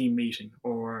a team meeting,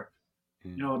 or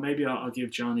Mm, maybe I'll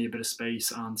give Jonny a bit of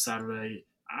space on Saturday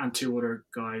and two other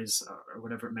guys or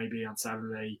whatever it may be on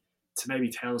Saturday to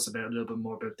maybe tell us about a little bit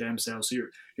more about themselves. So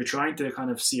you're trying to kind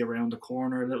of see around the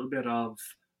corner a little bit of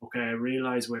okay, I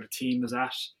realise where the team is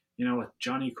at. What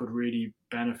Jonny could really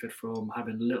benefit from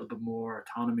having a little bit more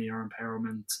autonomy or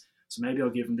empowerment. So maybe I'll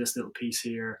give him this little piece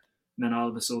here, and then all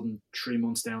of a sudden, 3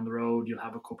 months down the road, you'll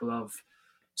have a couple of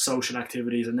social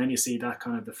activities, and then you see that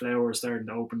kind of the flowers starting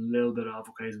to open a little bit of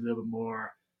okay, it's a little bit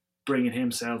more bringing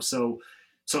himself. So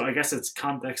I guess it's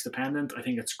context dependent. I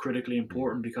think it's critically mm,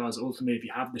 important because ultimately, if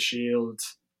you have the shield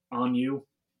on you,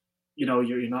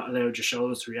 you're not allowed your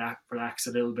shoulders to relax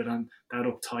a little bit, and that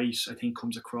uptight I think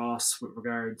comes across with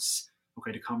regards.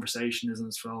 Okay, the conversation isn't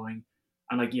as flowing,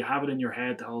 and like you have it in your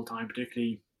head the whole time.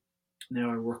 Particularly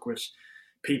now, I work with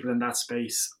people in that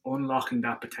space, unlocking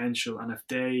that potential, and if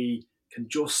they can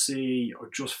just see or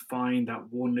just find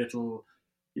that one little,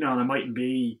 and it mightn't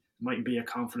be a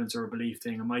confidence or a belief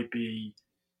thing. It might be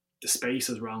the space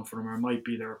is wrong for them, or it might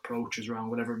be their approach is wrong,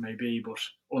 whatever it may be. But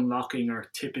unlocking or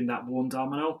tipping that one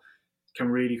domino can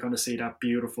really kind of see that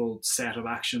beautiful set of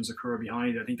actions occur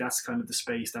behind it. I think that's kind of the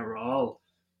space that we're all,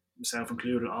 myself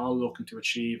included, all looking to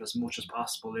achieve as much as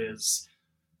possible. Is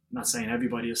I'm not saying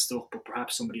everybody is stuck, but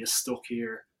perhaps somebody is stuck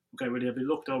here. Okay, well, have you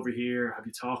looked over here? Have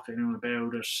you talked to anyone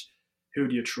about it? Who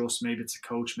do you trust? Maybe it's a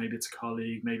coach, maybe it's a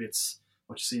colleague, maybe it's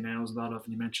what you see now is a lot of,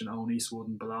 and you mentioned Owen Eastwood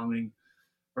and belonging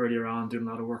earlier on, doing a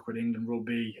lot of work with England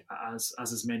rugby,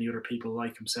 as many other people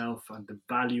like himself, and the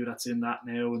value that's in that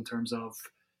now in terms of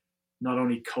not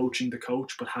only coaching the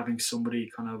coach, but having somebody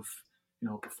kind of,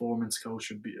 performance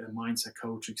coach, a mindset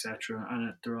coach, etc.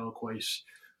 And they're all quite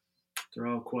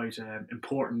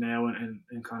important now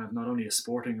in kind of not only a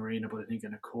sporting arena, but I think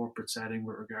in a corporate setting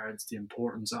with regards to the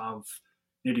importance of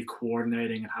nearly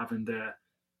coordinating and having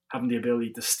the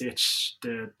ability to stitch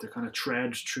the kind of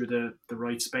thread through the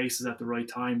right spaces at the right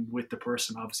time with the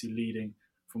person obviously leading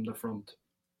from the front.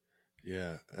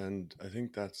 Yeah, and I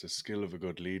think that's a skill of a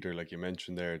good leader. Like you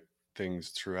mentioned there, things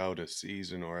throughout a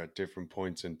season or at different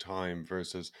points in time,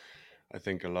 versus I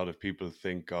think a lot of people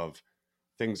think of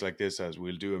things like this as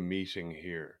we'll do a meeting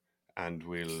here and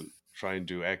we'll try and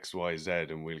do X, Y, Z,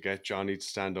 and we'll get Jonny to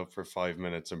stand up for 5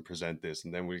 minutes and present this,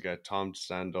 and then we'll get Tom to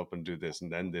stand up and do this,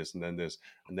 and then this, and then this,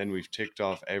 and then we've ticked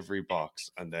off every box,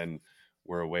 and then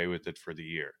we're away with it for the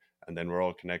year, and then we're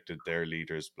all connected. They're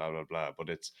leaders, blah blah blah. But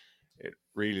it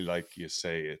really, like you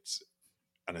say,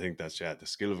 and I think that's the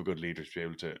skill of a good leader to be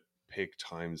able to pick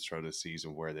times throughout a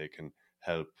season where they can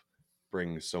help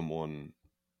bring someone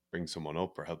bring someone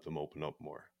up or help them open up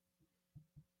more.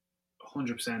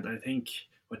 100%. I think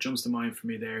what jumps to mind for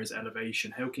me there is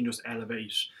elevation. How can you just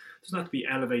elevate? It doesn't have to be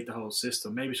elevate the whole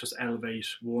system. Maybe it's just elevate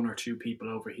one or two people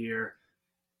over here,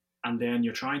 and then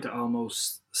you're trying to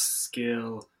almost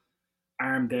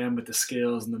arm them with the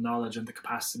skills and the knowledge and the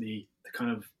capacity to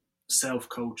kind of self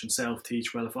coach and self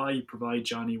teach. Well, if I provide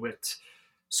Jonny with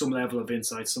some level of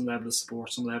insight, some level of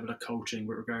support, some level of coaching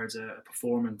with regards to a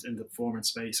performance in the performance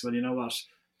space, well, you know what?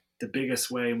 The biggest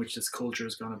way in which this culture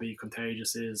is going to be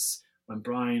contagious is when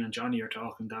Brian and Jonny are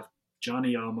talking, that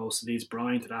Jonny almost leads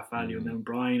Brian to that value. And then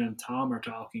Brian and Tom are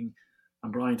talking,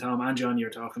 and Brian, Tom, and Jonny are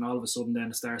talking. All of a sudden,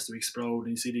 then it starts to explode, and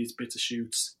you see these bits of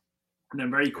shoots. And then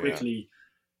very Yeah, quickly,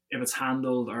 if it's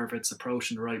handled or if it's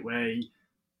approached in the right way,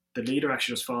 the leader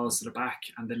actually just falls to the back.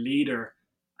 And the leader,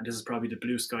 and this is probably the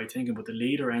blue sky thinking, but the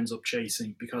leader ends up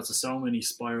chasing because there's so many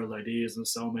spiral ideas and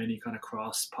so many kind of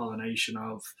cross pollination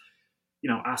of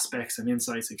aspects and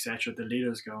insights, etc. The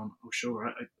leader's going, oh sure,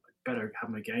 I better have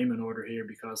my game in order here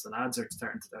because the lads are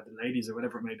starting to, the ladies or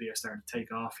whatever it may be, are starting to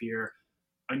take off here.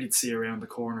 I need to see around the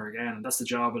corner again, and that's the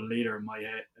job of a leader in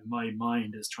my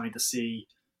mind, is trying to see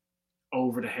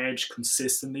over the hedge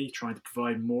consistently, trying to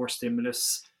provide more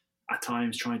stimulus, at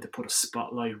times trying to put a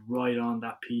spotlight right on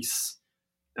that piece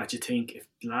that you think, if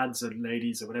lads or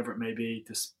ladies or whatever it may be,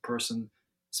 this person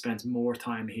spends more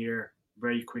time here,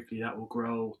 very quickly that will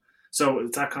grow. So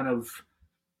it's that kind of,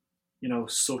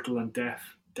 subtle and deft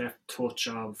touch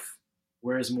of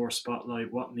where's more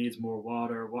spotlight, what needs more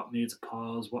water, what needs a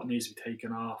pause, what needs to be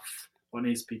taken off, what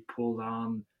needs to be pulled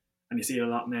on. And you see it a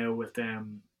lot now with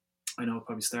I know it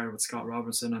probably started with Scott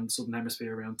Robinson and Southern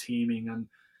Hemisphere around teaming and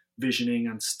visioning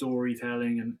and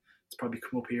storytelling, and it's probably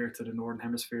come up here to the Northern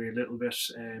Hemisphere a little bit,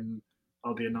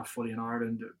 albeit not fully in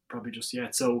Ireland, probably just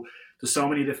yet. So there's so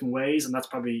many different ways, and that's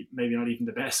probably maybe not even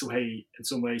the best way in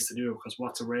some ways to do it, because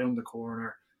what's around the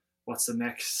corner, what's the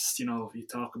next, if you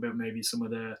talk about maybe some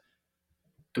of the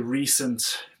recent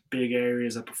big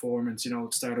areas of performance,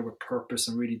 it started with purpose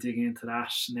and really digging into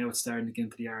that. Now it's starting to get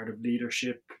into the art of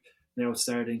leadership. Now it's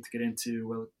starting to get into,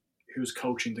 well, who's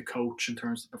coaching the coach in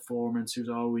terms of performance, who's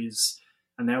always,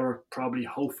 and now we're probably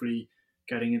hopefully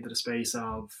getting into the space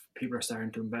of people are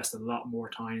starting to invest a lot more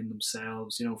time in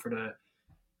themselves, for the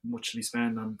much they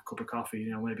spend on a cup of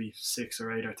coffee, maybe 6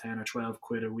 or 8 or 10 or 12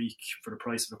 quid a week for the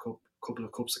price of couple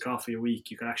of cups of coffee a week.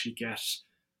 You can actually get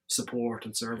support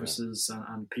and yeah. services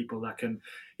and people that can,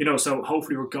 so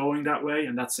hopefully we're going that way.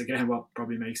 And that's again what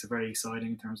probably makes it very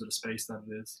exciting in terms of the space that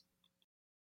it is.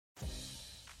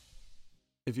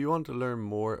 If you want to learn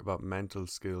more about mental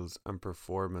skills and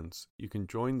performance, you can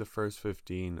join the first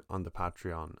 15 on the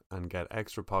Patreon and get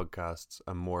extra podcasts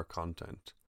and more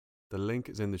content. The link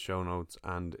is in the show notes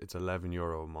and it's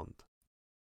 €11 a month.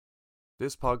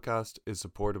 This podcast is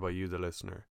supported by you, the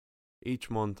listener. Each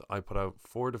month I put out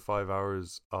 4 to 5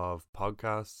 hours of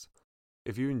podcasts.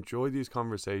 If you enjoy these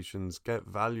conversations, get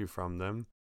value from them,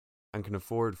 and can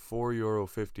afford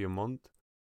 €4.50 a month,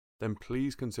 then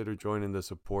please consider joining the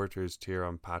supporters tier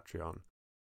on Patreon.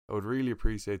 I would really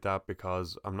appreciate that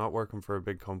because I'm not working for a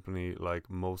big company like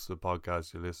most of the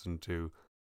podcasts you listen to.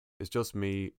 It's just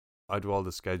me. I do all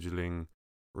the scheduling,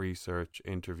 research,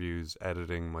 interviews,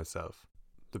 editing myself.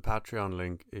 The Patreon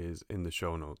link is in the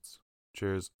show notes.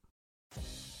 Cheers.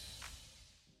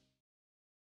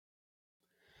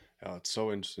 Oh, it's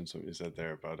so interesting something you said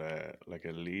there about like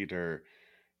a leader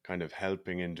kind of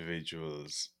helping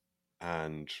individuals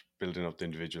and building up the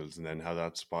individuals, and then how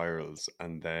that spirals,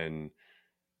 and then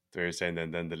they're saying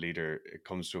then the leader, it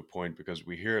comes to a point because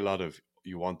we hear a lot of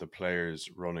you want the players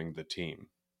running the team,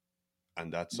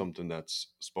 and that's something that's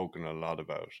spoken a lot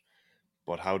about.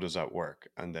 But how does that work?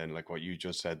 And then like what you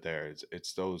just said there,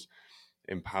 it's those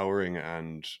empowering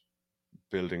and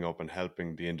building up and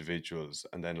helping the individuals,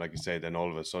 and then like you say, then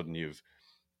all of a sudden you've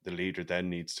the leader then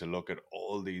needs to look at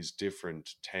all these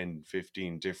different 10,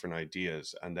 15 different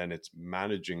ideas, and then it's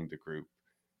managing the group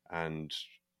and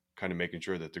kind of making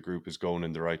sure that the group is going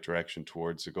in the right direction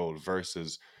towards the goal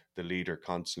versus the leader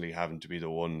constantly having to be the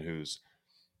one who's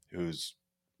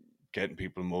getting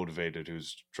people motivated,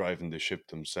 who's driving the ship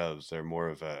themselves. They're more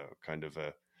of a kind of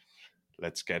a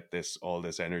let's get this all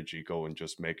this energy going,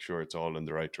 just make sure it's all in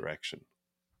the right direction.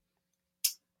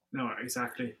 No,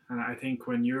 exactly. And I think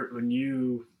when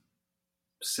you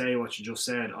say what you just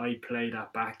said, I play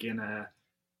that back in a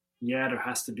yeah, there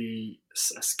has to be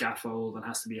a scaffold and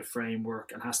has to be a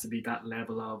framework and has to be that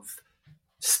level of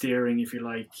steering, if you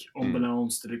like, Mm,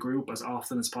 unbeknownst to the group as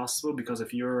often as possible. Because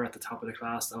if you're at the top of the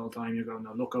class the whole time, you're going,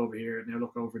 now look over here, now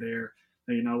look over there,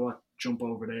 now you know what, jump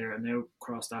over there, and now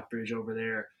cross that bridge over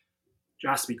there.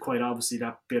 There has to be quite obviously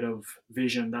that bit of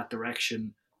vision, that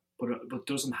direction, but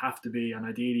doesn't have to be. And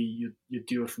ideally, you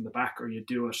do it from the back, or you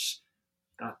do it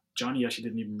that Jonny actually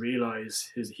didn't even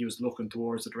realize he was looking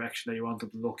towards the direction that he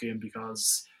wanted to look in,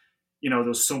 because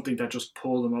there's something that just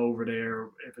pulled him over there.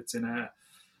 If it's in a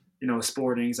a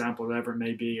sporting example, whatever it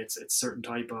may be, it's certain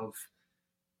type of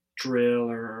drill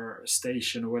or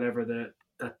station or whatever that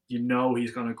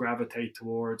he's going to gravitate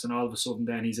towards, and all of a sudden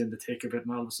then he's in the thick of it,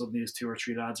 and all of a sudden he has two or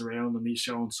three lads around and he's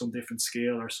showing some different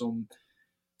skill or some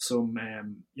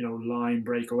line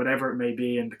break or whatever it may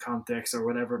be in the context, or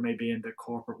whatever it may be in the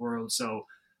corporate world. So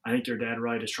I think you're dead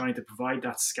right. Is trying to provide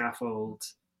that scaffold,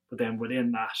 but then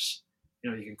within that,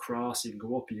 you can cross, you can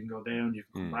go up, you can go down, you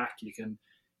can come mm, back, you can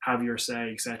have your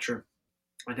say, etc.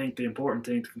 I think the important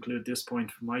thing to conclude this point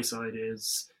from my side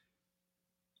is,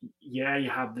 yeah,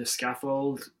 you have the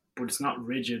scaffold, but it's not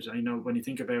rigid. I know when you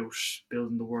think about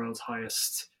building the world's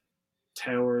highest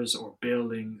towers or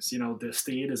buildings, the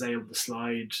steel is able to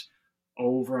slide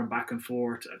over and back and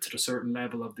forth to a certain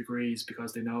level of degrees,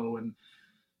 because they know in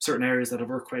certain areas that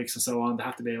have earthquakes and so on, they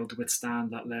have to be able to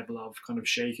withstand that level of kind of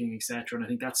shaking, etc. And I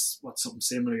think that's what's something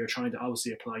similar. You're trying to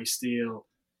obviously apply steel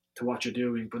to what you're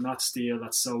doing, but not steel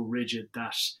that's so rigid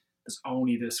that there's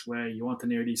only this way. You want to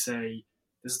nearly say,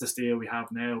 this is the steel we have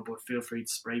now, but feel free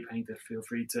to spray paint it. Feel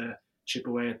free to chip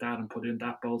away at that and put in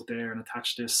that bolt there and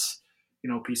attach this,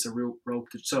 piece of rope.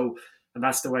 So, and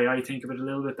that's the way I think of it a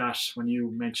little bit. That when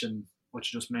you mention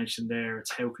what you just mentioned there,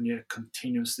 it's how can you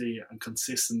continuously and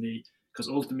consistently, because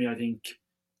ultimately I think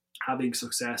having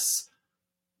success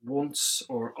once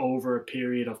or over a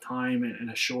period of time in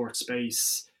a short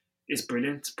space is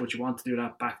brilliant, but you want to do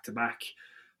that back to back,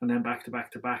 and then back to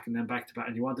back to back, and then back to back,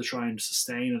 and you want to try and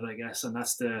sustain it, I guess. And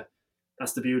that's the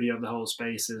beauty of the whole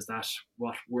space, is that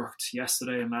what worked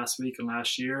yesterday and last week and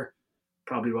last year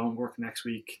probably won't work next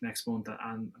week, next month,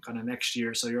 and kind of next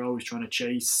year. So you're always trying to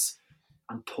chase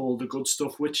and pull the good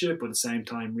stuff with you, but at the same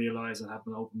time realize and have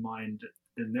an open mind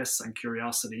in this and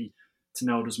curiosity to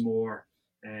know there's more,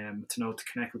 to know to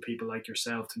connect with people like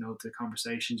yourself, to know the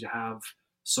conversations you have.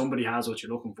 Somebody has what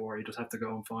you're looking for. You just have to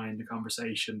go and find the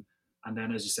conversation, and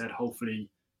then, as you said, hopefully,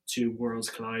 two worlds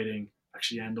colliding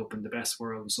actually end up in the best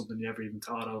world and something you never even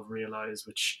thought of, realize,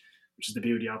 which is the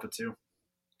beauty of it too.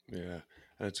 yeah,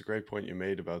 and it's a great point you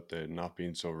made about the not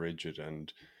being so rigid,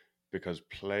 and because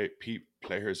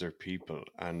players are people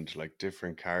and like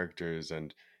different characters,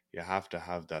 and you have to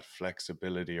have that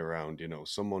flexibility around.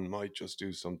 Someone might just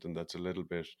do something that's a little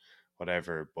bit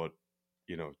whatever, but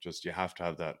just you have to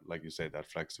have that, like you say, that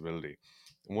flexibility.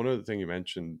 And one other thing you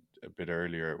mentioned a bit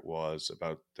earlier was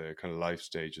about the kind of life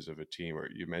stages of a team, or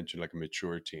you mentioned like a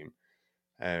mature team.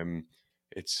 um,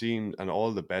 it seemed, and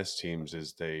all the best teams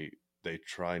is they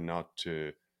try not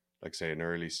to, like say, an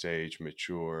early stage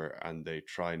mature, and they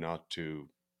try not to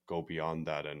go beyond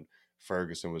that. And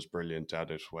Ferguson was brilliant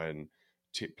at it when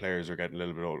players are getting a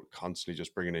little bit old, constantly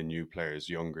just bringing in new players,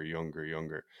 younger, younger,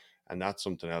 younger. And that's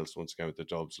something else. Once again with the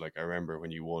Dubs, like I remember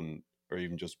when you won, or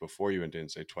even just before you went in,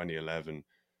 say 2011,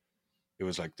 it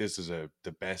was like this is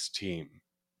the best team.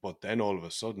 But then all of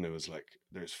a sudden it was like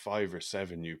there's 5 or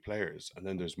 7 new players, and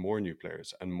then there's more new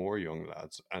players and more young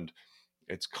lads, and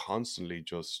it's constantly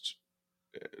just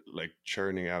like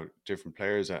churning out different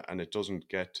players, and it doesn't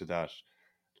get to that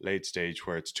late stage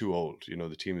where it's too old.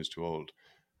 The team is too old.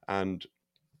 And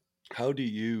how do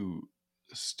you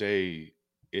stay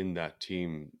in that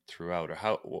team throughout, or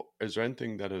how is there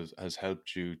anything that has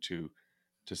helped you to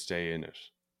stay in it?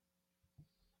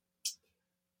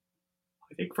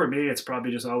 I think for me, it's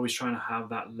probably just always trying to have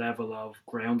that level of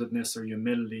groundedness or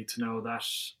humility to know that,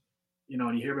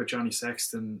 and you hear about Johnny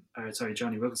Sexton, or sorry,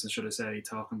 Johnny Wilkinson, should I say,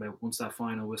 talking about once that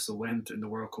final whistle went in the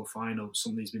World Cup final,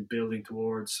 something he's been building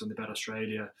towards when they bet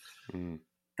Australia. Mm.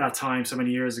 That time, so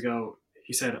many years ago,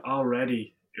 he said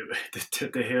already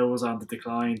the hill was on the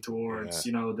decline Yeah, towards,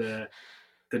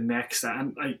 the next.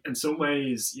 And like, in some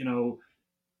ways, a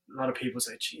lot of people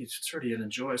say, geez, sort of you'll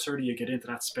enjoy it, sort of you get into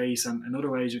that space. And in other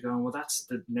ways, you're going, well, that's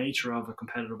the nature of a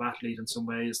competitive athlete in some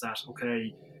ways that,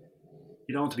 okay,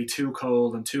 you don't want to be too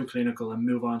cold and too clinical and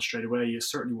move on straight away. You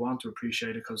certainly want to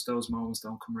appreciate it because those moments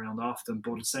don't come around often.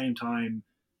 But at the same time,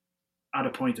 at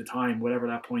a point in time, whatever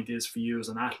that point is for you as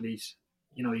an athlete,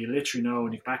 you literally know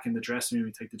when you're back in the dressing room,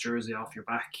 you take the jersey off your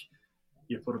back,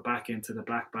 you put it back into the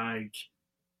black bag.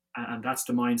 And that's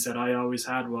the mindset I always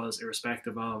had, was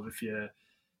irrespective of if you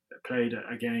played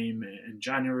a game in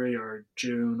January or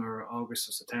June or August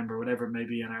or September, whatever it may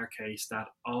be in our case, that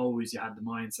always you had the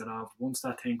mindset of once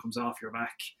that thing comes off your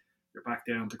back, you're back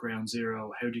down to ground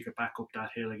zero. How do you get back up that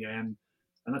hill again?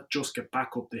 And not just get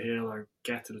back up the hill or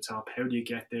get to the top. How do you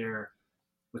get there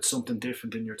with something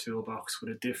different in your toolbox,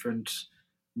 with a different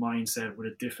mindset, with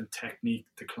a different technique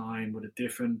to climb, with a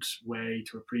different way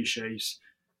to appreciate.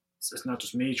 It's not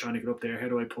just me trying to get up there. How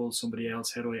do I pull somebody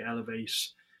else? How do I elevate?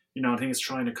 I think it's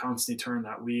trying to constantly turn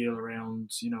that wheel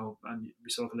around, and we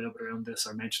spoke a little bit around this.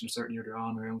 I mentioned certainly earlier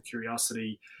on around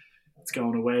curiosity. It's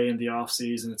going away in the off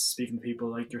season. It's speaking to people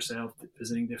like yourself,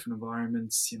 visiting different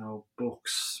environments,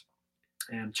 books,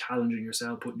 and challenging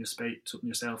yourself, putting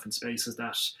yourself in spaces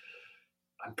that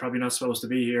I'm probably not supposed to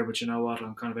be here, but you know what?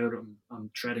 I'm kind of out. I'm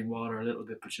treading water a little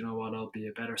bit, but you know what? I'll be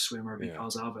a better swimmer yeah,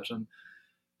 because of it. And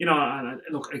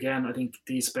look again. I think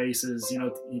these spaces,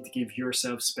 you need to give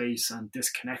yourself space and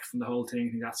disconnect from the whole thing. I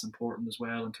think that's important as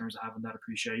well in terms of having that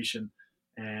appreciation.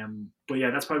 But yeah,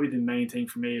 that's probably the main thing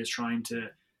for me is trying to,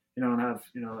 and have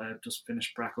just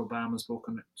finished Barack Obama's book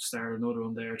and started another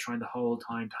one there. Trying the whole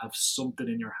time to have something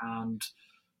in your hand,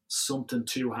 something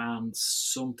to hand,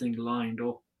 something lined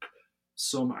up,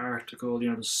 some article.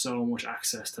 There's so much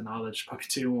access to knowledge, probably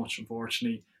too much,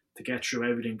 unfortunately, to get through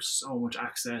everything. So much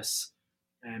access,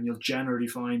 and you'll generally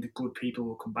find that good people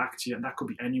will come back to you, and that could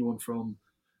be anyone from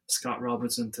Scott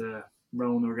Robinson to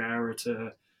Rowan O'Gara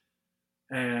to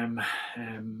um,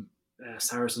 um,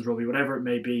 Saracens Rugby, whatever it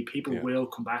may be. People yeah. will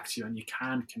come back to you, and you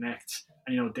can connect.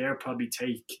 And they'll probably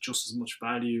take just as much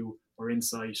value or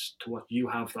insight to what you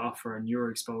have to offer and your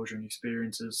exposure and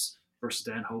experiences versus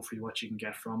then hopefully what you can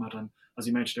get from it. And as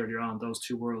you mentioned earlier on, those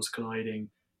two worlds colliding,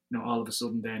 all of a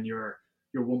sudden then you're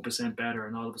 1% better,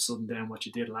 and all of a sudden then what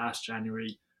you did last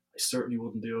January, I certainly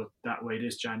wouldn't do it that way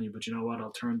this January. But you know what?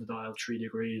 I'll turn the dial 3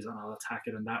 degrees and I'll attack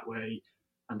it in that way.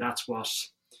 And that's what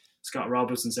Scott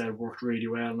Robertson said worked really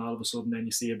well, and all of a sudden then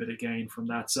you see a bit of gain from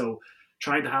that. So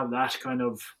trying to have that kind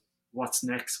of what's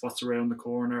next, what's around the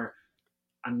corner,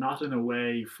 and not in a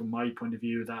way, from my point of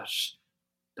view, that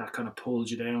kind of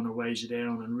pulls you down or weighs you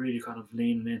down, and really kind of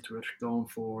leaning into it, going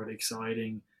forward,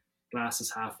 exciting,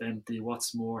 glasses half empty,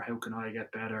 what's more, how can I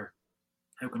get better,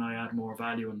 how can I add more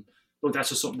value. And look, that's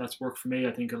just something that's worked for me.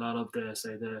 I think a lot of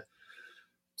the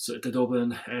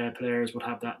Dublin players would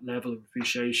have that level of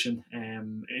appreciation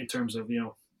in terms of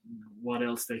what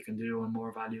else they can do and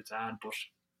more value to add. But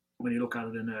when you look at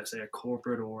it in a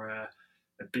corporate or a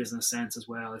business sense as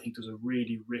well, I think there's a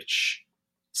really rich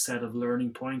set of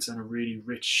learning points and a really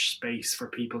rich space for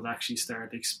people to actually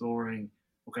start exploring.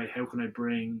 Okay, how can I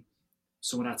bring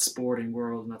some of that sporting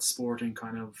world and that sporting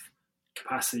kind of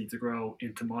capacity to grow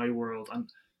into my world? And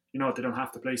they don't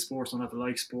have to play sports, don't have to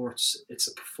like sports. It's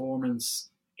a performance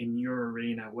in your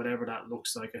arena, whatever that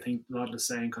looks like. I think a lot of the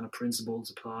same kind of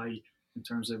principles apply in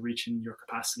terms of reaching your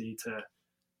capacity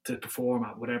to perform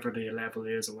at whatever the level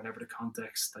is or whatever the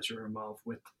context that you're involved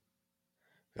with.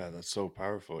 Yeah, that's so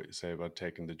powerful what you say about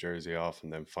taking the jersey off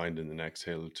and then finding the next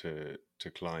hill to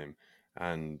climb.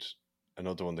 And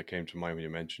another one that came to mind when you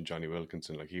mentioned Johnny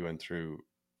Wilkinson, like he went through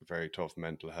very tough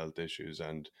mental health issues,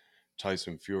 and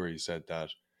Tyson Fury said that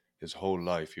his whole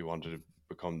life he wanted to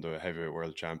become the heavyweight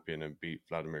world champion and beat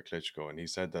Vladimir Klitschko. And he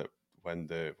said that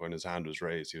when his hand was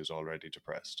raised, he was already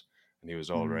depressed, and he was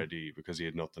Mm, already, because he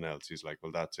had nothing else. He's like,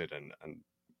 well, that's it, and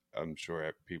I'm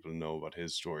sure people know about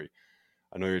his story.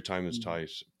 I know your time is mm. tight,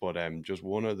 but just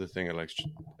one other thing I'd like to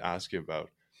ask you about: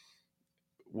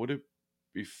 would it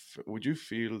would you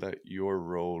feel that your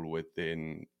role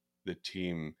within the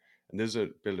team, and this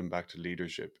is building back to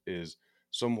leadership, is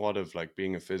somewhat of like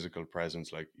being a physical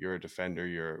presence? Like you're a defender,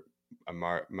 you're a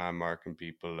man marking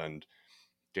people, and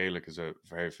Gaelic is a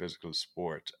very physical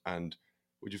sport. And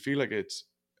would you feel like it's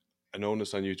an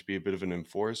onus on you to be a bit of an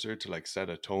enforcer, to like set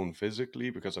a tone physically?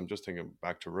 Because I'm just thinking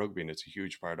back to rugby, and it's a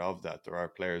huge part of that. There are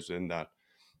players in that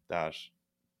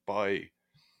by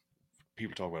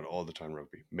people talk about it all the time,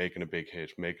 rugby, making a big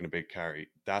hit, making a big carry,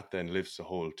 that then lifts the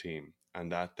whole team,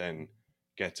 and that then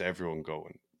gets everyone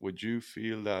going. Would you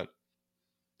feel that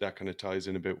that kind of ties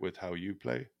in a bit with how you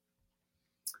play?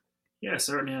 Yeah,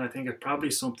 certainly. And I think it's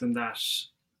probably something that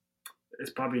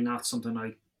it's probably not something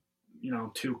I,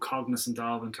 too cognizant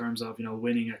of in terms of,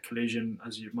 winning a collision,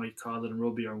 as you might call it in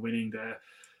rugby, or winning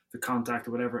the contact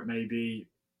or whatever it may be.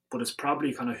 But it's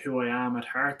probably kind of who I am at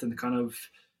heart, and kind of,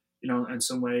 in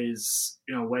some ways,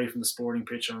 away from the sporting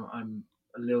pitch, I'm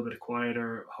a little bit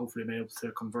quieter. Hopefully, I'm able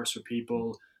to converse with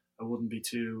people. I wouldn't be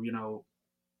too,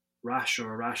 rash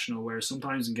or irrational. Whereas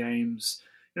sometimes in games,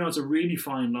 it's a really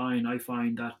fine line. I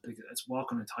find that it's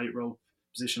walking a tightrope.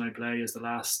 Position I play is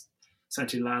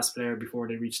essentially the last player before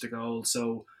they reach the goal.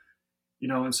 So,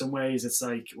 in some ways, it's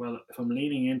like, well, if I'm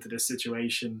leaning into this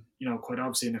situation, quite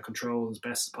obviously in a control as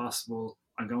best as possible,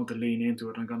 I'm going to lean into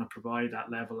it. I'm going to provide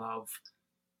that level of,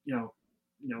 you know,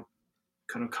 you know,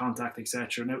 kind of contact,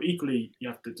 etc. Now, equally,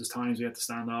 there's times we have to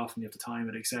stand off and you have to time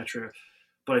it, etc.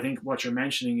 But I think what you're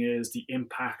mentioning is the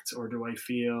impact, or do I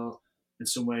feel in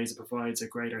some ways it provides a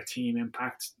greater team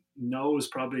impact? No is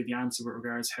probably the answer with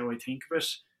regards to how I think of it.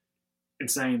 In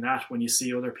saying that, when you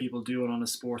see other people do it on a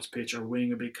sports pitch, or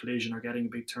winning a big collision, or getting a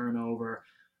big turnover,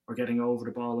 or getting over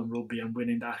the ball in rugby and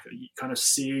winning that, you kind of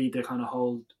see the kind of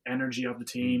whole energy of the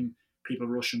team, people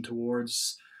rushing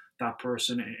towards that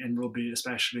person in rugby,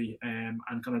 especially, and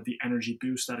kind of the energy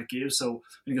boost that it gives. So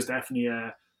I think it's definitely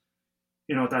at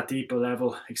that deeper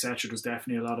level, etc. There's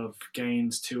definitely a lot of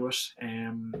gains to it.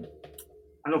 And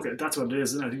look, that's what it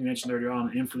is, isn't it? I think you mentioned earlier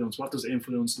on influence. What does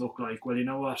influence look like? Well, you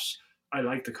know what? I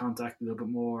like the contact a little bit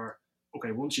more.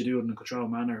 Okay, once you do it in a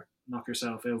controlled manner, knock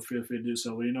yourself out, feel free to do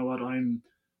so. Well, you know what? I'm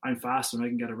fast and I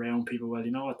can get around people. Well,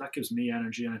 you know what? That gives me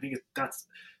energy. And I think that's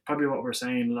probably what we're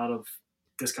saying. A lot of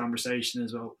this conversation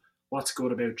is about what's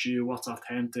good about you, what's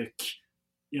authentic.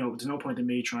 There's no point in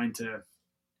me trying to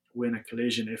win a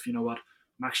collision if, you know what,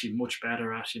 I'm actually much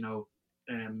better at,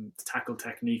 tackle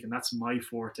technique, and that's my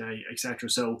forte, etc.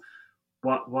 So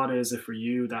what is it for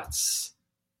you that's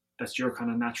your kind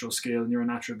of natural skill and your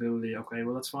natural ability? Okay,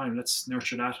 well, that's fine. Let's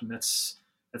nurture that, and let's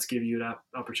give you that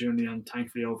opportunity. And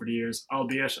thankfully, over the years,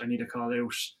 albeit I need to call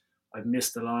out, I've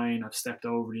missed the line, I've stepped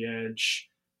over the edge,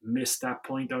 missed that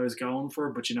point I was going for.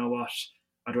 But you know what?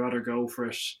 I'd rather go for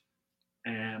it,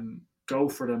 go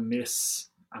for the miss,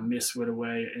 and miss with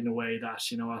in a way that,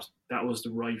 you know what, that was the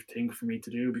right thing for me to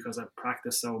do, because I've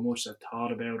practiced so much, I've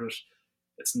thought about it.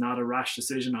 It's not a rash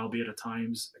decision, albeit at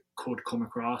times it could come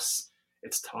across.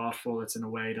 It's thoughtful. It's in a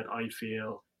way that I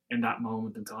feel in that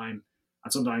moment in time.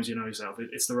 And sometimes, you know yourself,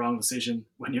 it's the wrong decision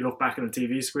when you look back at a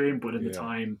TV screen, but in the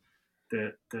time,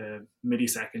 the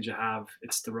milliseconds you have,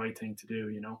 it's the right thing to do,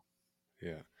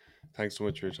 Yeah. Thanks so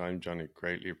much for your time, Jonny.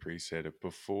 Greatly appreciate it.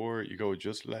 Before you go,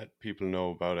 just let people know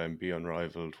about Be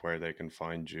Unrivaled, where they can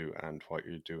find you and what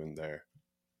you're doing there.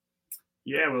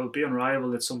 Yeah, well, Be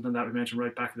Unrivaled, it's something that we mentioned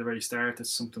right back at the very start.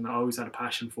 It's something I always had a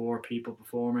passion for, people,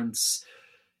 performance,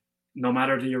 no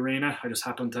matter the arena. I just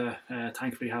happen to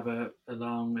thankfully have a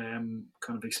long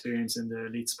kind of experience in the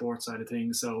elite sports side of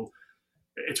things. So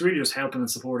it's really just helping and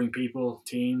supporting people,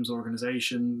 teams,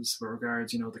 organizations, with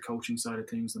regards, the coaching side of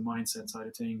things, the mindset side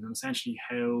of things, and essentially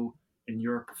how in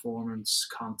your performance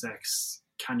context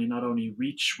can you not only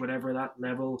reach whatever that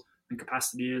level and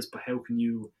capacity is, but how can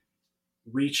you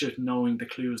reach it knowing the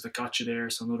clues that got you there.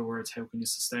 So in other words, how can you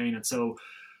sustain it? So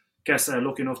I guess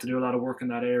lucky enough to do a lot of work in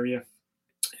that area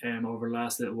over the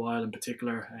last little while, in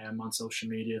particular on social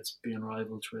media. It's Be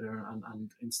Unrivaled, Twitter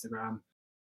and Instagram.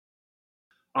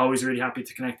 Always really happy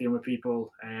to connect in with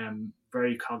people.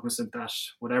 Very cognizant that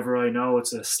whatever I know,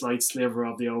 it's a slight sliver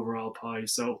of the overall pie.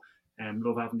 So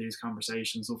love having these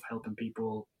conversations, love helping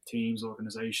people, teams,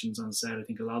 organizations. And as I said, I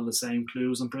think a lot of the same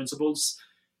clues and principles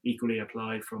equally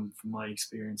applied from my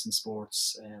experience in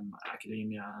sports,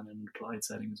 academia, and in an applied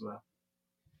setting as well.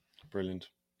 Brilliant.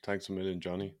 Thanks a million,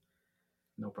 Jonny.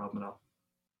 No problem at all.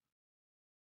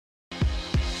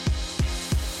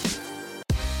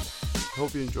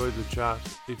 Hope you enjoyed the chat.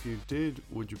 If you did,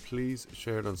 would you please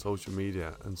share it on social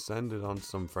media and send it on to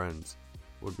some friends?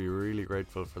 Would be really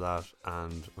grateful for that,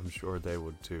 and I'm sure they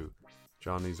would too.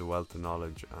 Jonny's a wealth of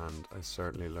knowledge, and I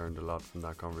certainly learned a lot from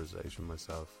that conversation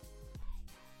myself.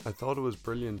 I thought it was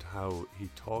brilliant how he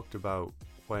talked about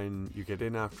when you get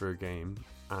in after a game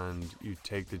and you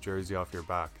take the jersey off your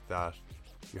back, that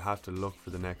you have to look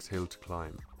for the next hill to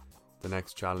climb, the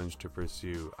next challenge to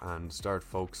pursue, and start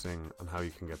focusing on how you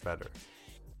can get better.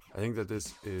 I think that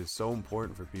this is so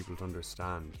important for people to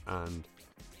understand, and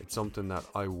it's something that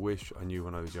I wish I knew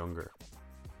when I was younger.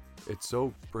 It's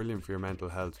so brilliant for your mental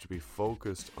health to be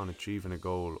focused on achieving a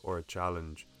goal or a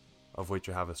challenge of which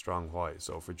you have a strong why.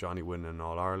 So for Jonny winning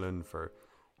All-Ireland, for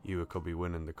you it could be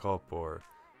winning the cup or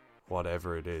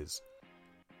whatever it is.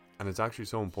 And it's actually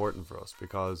so important for us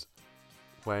because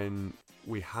when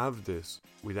we have this,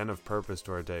 we then have purpose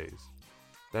to our days.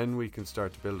 Then we can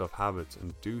start to build up habits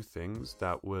and do things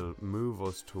that will move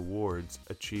us towards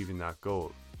achieving that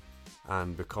goal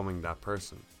and becoming that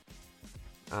person.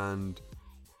 And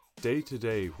day to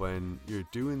day, when you're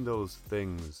doing those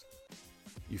things,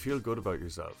 you feel good about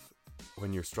yourself.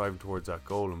 When you're striving towards that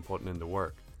goal and putting in the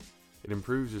work, it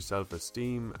improves your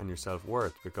self-esteem and your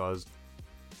self-worth, because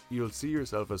you'll see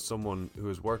yourself as someone who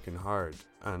is working hard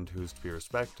and who's to be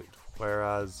respected.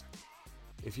 Whereas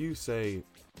if you say,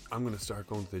 I'm going to start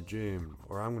going to the gym,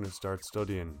 or I'm going to start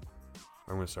studying,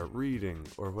 or I'm going to start reading,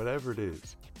 or whatever it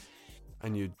is,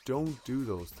 and you don't do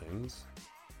those things,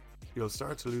 you'll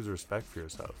start to lose respect for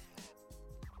yourself.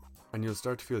 And you'll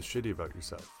start to feel shitty about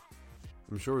yourself.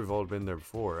 I'm sure we've all been there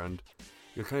before, and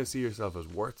you'll kind of see yourself as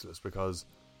worthless because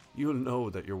you'll know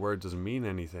that your word doesn't mean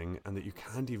anything and that you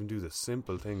can't even do the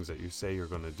simple things that you say you're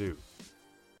going to do.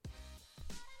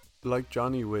 Like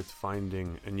Jonny with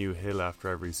finding a new hill after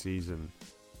every season,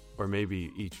 or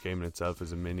maybe each game in itself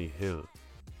is a mini hill,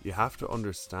 you have to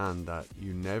understand that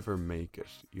you never make it,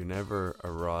 you never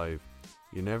arrive,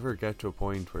 you never get to a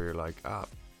point where you're like,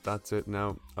 that's it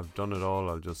now, I've done it all,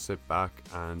 I'll just sit back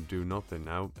and do nothing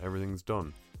now, everything's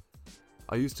done.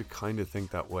 I used to kind of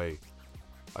think that way.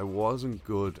 I wasn't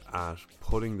good at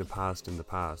putting the past in the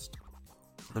past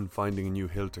and finding a new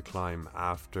hill to climb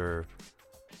after,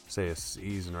 say, a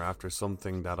season or after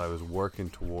something that I was working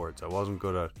towards. I wasn't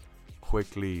good at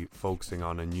quickly focusing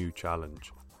on a new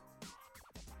challenge.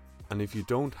 And if you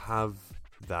don't have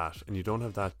that, and you don't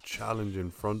have that challenge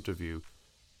in front of you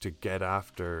to get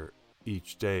after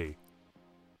each day,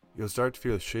 you'll start to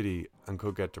feel shitty and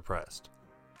could get depressed.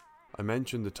 I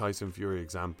mentioned the Tyson Fury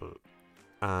example,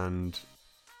 and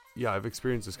yeah, I've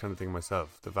experienced this kind of thing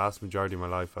myself. The vast majority of my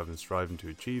life I've been striving to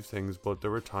achieve things, but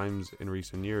there were times in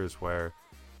recent years where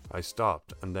I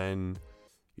stopped, and then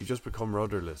you just become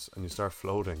rudderless and you start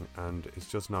floating, and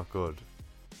it's just not good.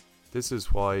 This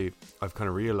is why I've kind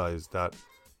of realised that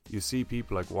you see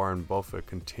people like Warren Buffett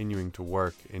continuing to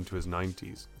work into his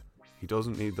 90s. He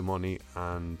doesn't need the money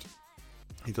and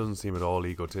he doesn't seem at all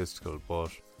egotistical,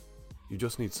 but you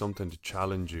just need something to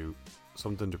challenge you,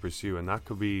 something to pursue, and that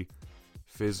could be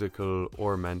physical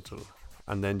or mental.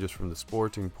 And then just from the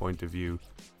sporting point of view,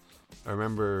 I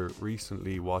remember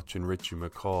recently watching Richie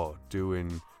McCaw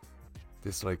doing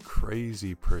this like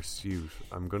crazy pursuit.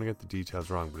 I'm going to get the details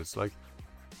wrong, but it's like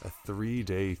a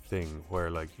 3-day thing where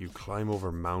like you climb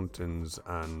over mountains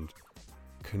and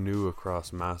canoe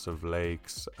across massive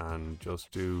lakes and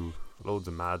just do loads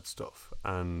of mad stuff.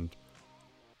 And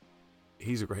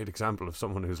he's a great example of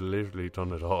someone who's literally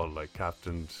done it all, like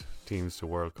captained teams to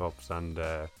World Cups, and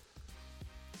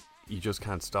you just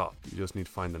can't stop. You just need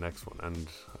to find the next one. And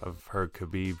I've heard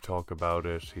Khabib talk about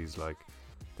it. He's like,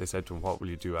 they said to him, what will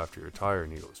you do after you retire?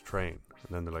 And he goes, train.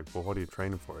 And then they're like, well, what are you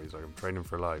training for? He's like, I'm training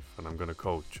for life, and I'm going to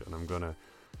coach, and I'm going to,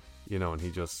 and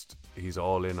he's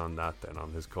all in on that then,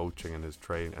 on his coaching and his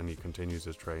train, and he continues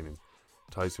his training.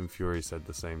 Tyson Fury said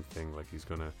the same thing, like he's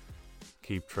going to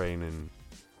keep training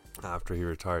after he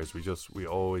retires. We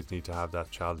always need to have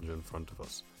that challenge in front of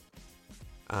us.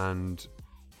 And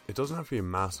it doesn't have to be a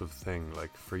massive thing.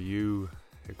 Like for you,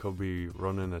 it could be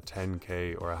running a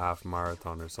 10k or a half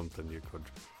marathon or something. You could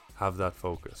have that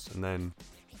focus, and then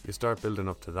you start building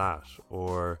up to that.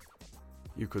 Or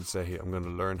you could say, hey, I'm going to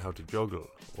learn how to juggle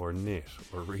or knit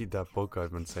or read that book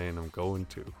I've been saying I'm going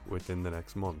to within the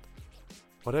next month.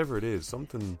 Whatever it is,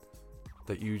 something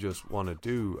that you just want to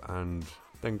do, and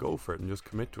then go for it and just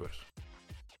commit to it.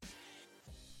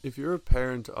 If you're a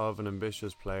parent of an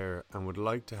ambitious player and would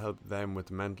like to help them with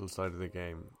the mental side of the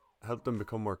game, help them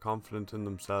become more confident in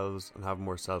themselves and have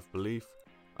more self-belief,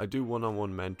 I do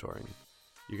one-on-one mentoring.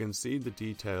 You can see the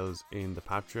details in the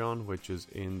Patreon, which is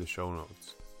in the show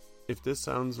notes. If this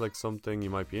sounds like something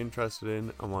you might be interested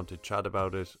in and want to chat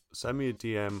about it, send me a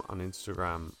DM on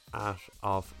Instagram at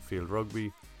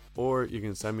offfieldrugby, or you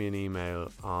can send me an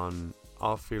email on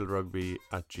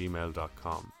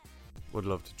offfieldrugby@gmail.com. Would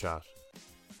love to chat.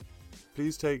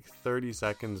 Please take 30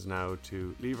 seconds now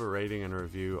to leave a rating and a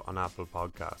review on Apple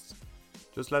Podcasts.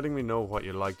 Just letting me know what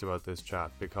you liked about this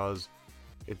chat, because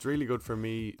it's really good for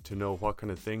me to know what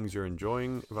kind of things you're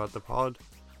enjoying about the pod,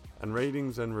 and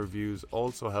ratings and reviews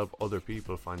also help other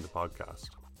people find the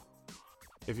podcast.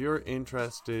 If you're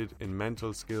interested in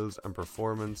mental skills and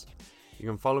performance, you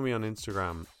can follow me on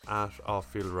Instagram at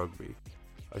OffFieldRugby.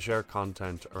 I share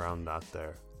content around that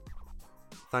there.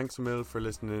 Thanks a mil for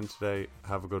listening in today.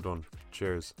 Have a good one.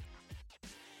 Cheers.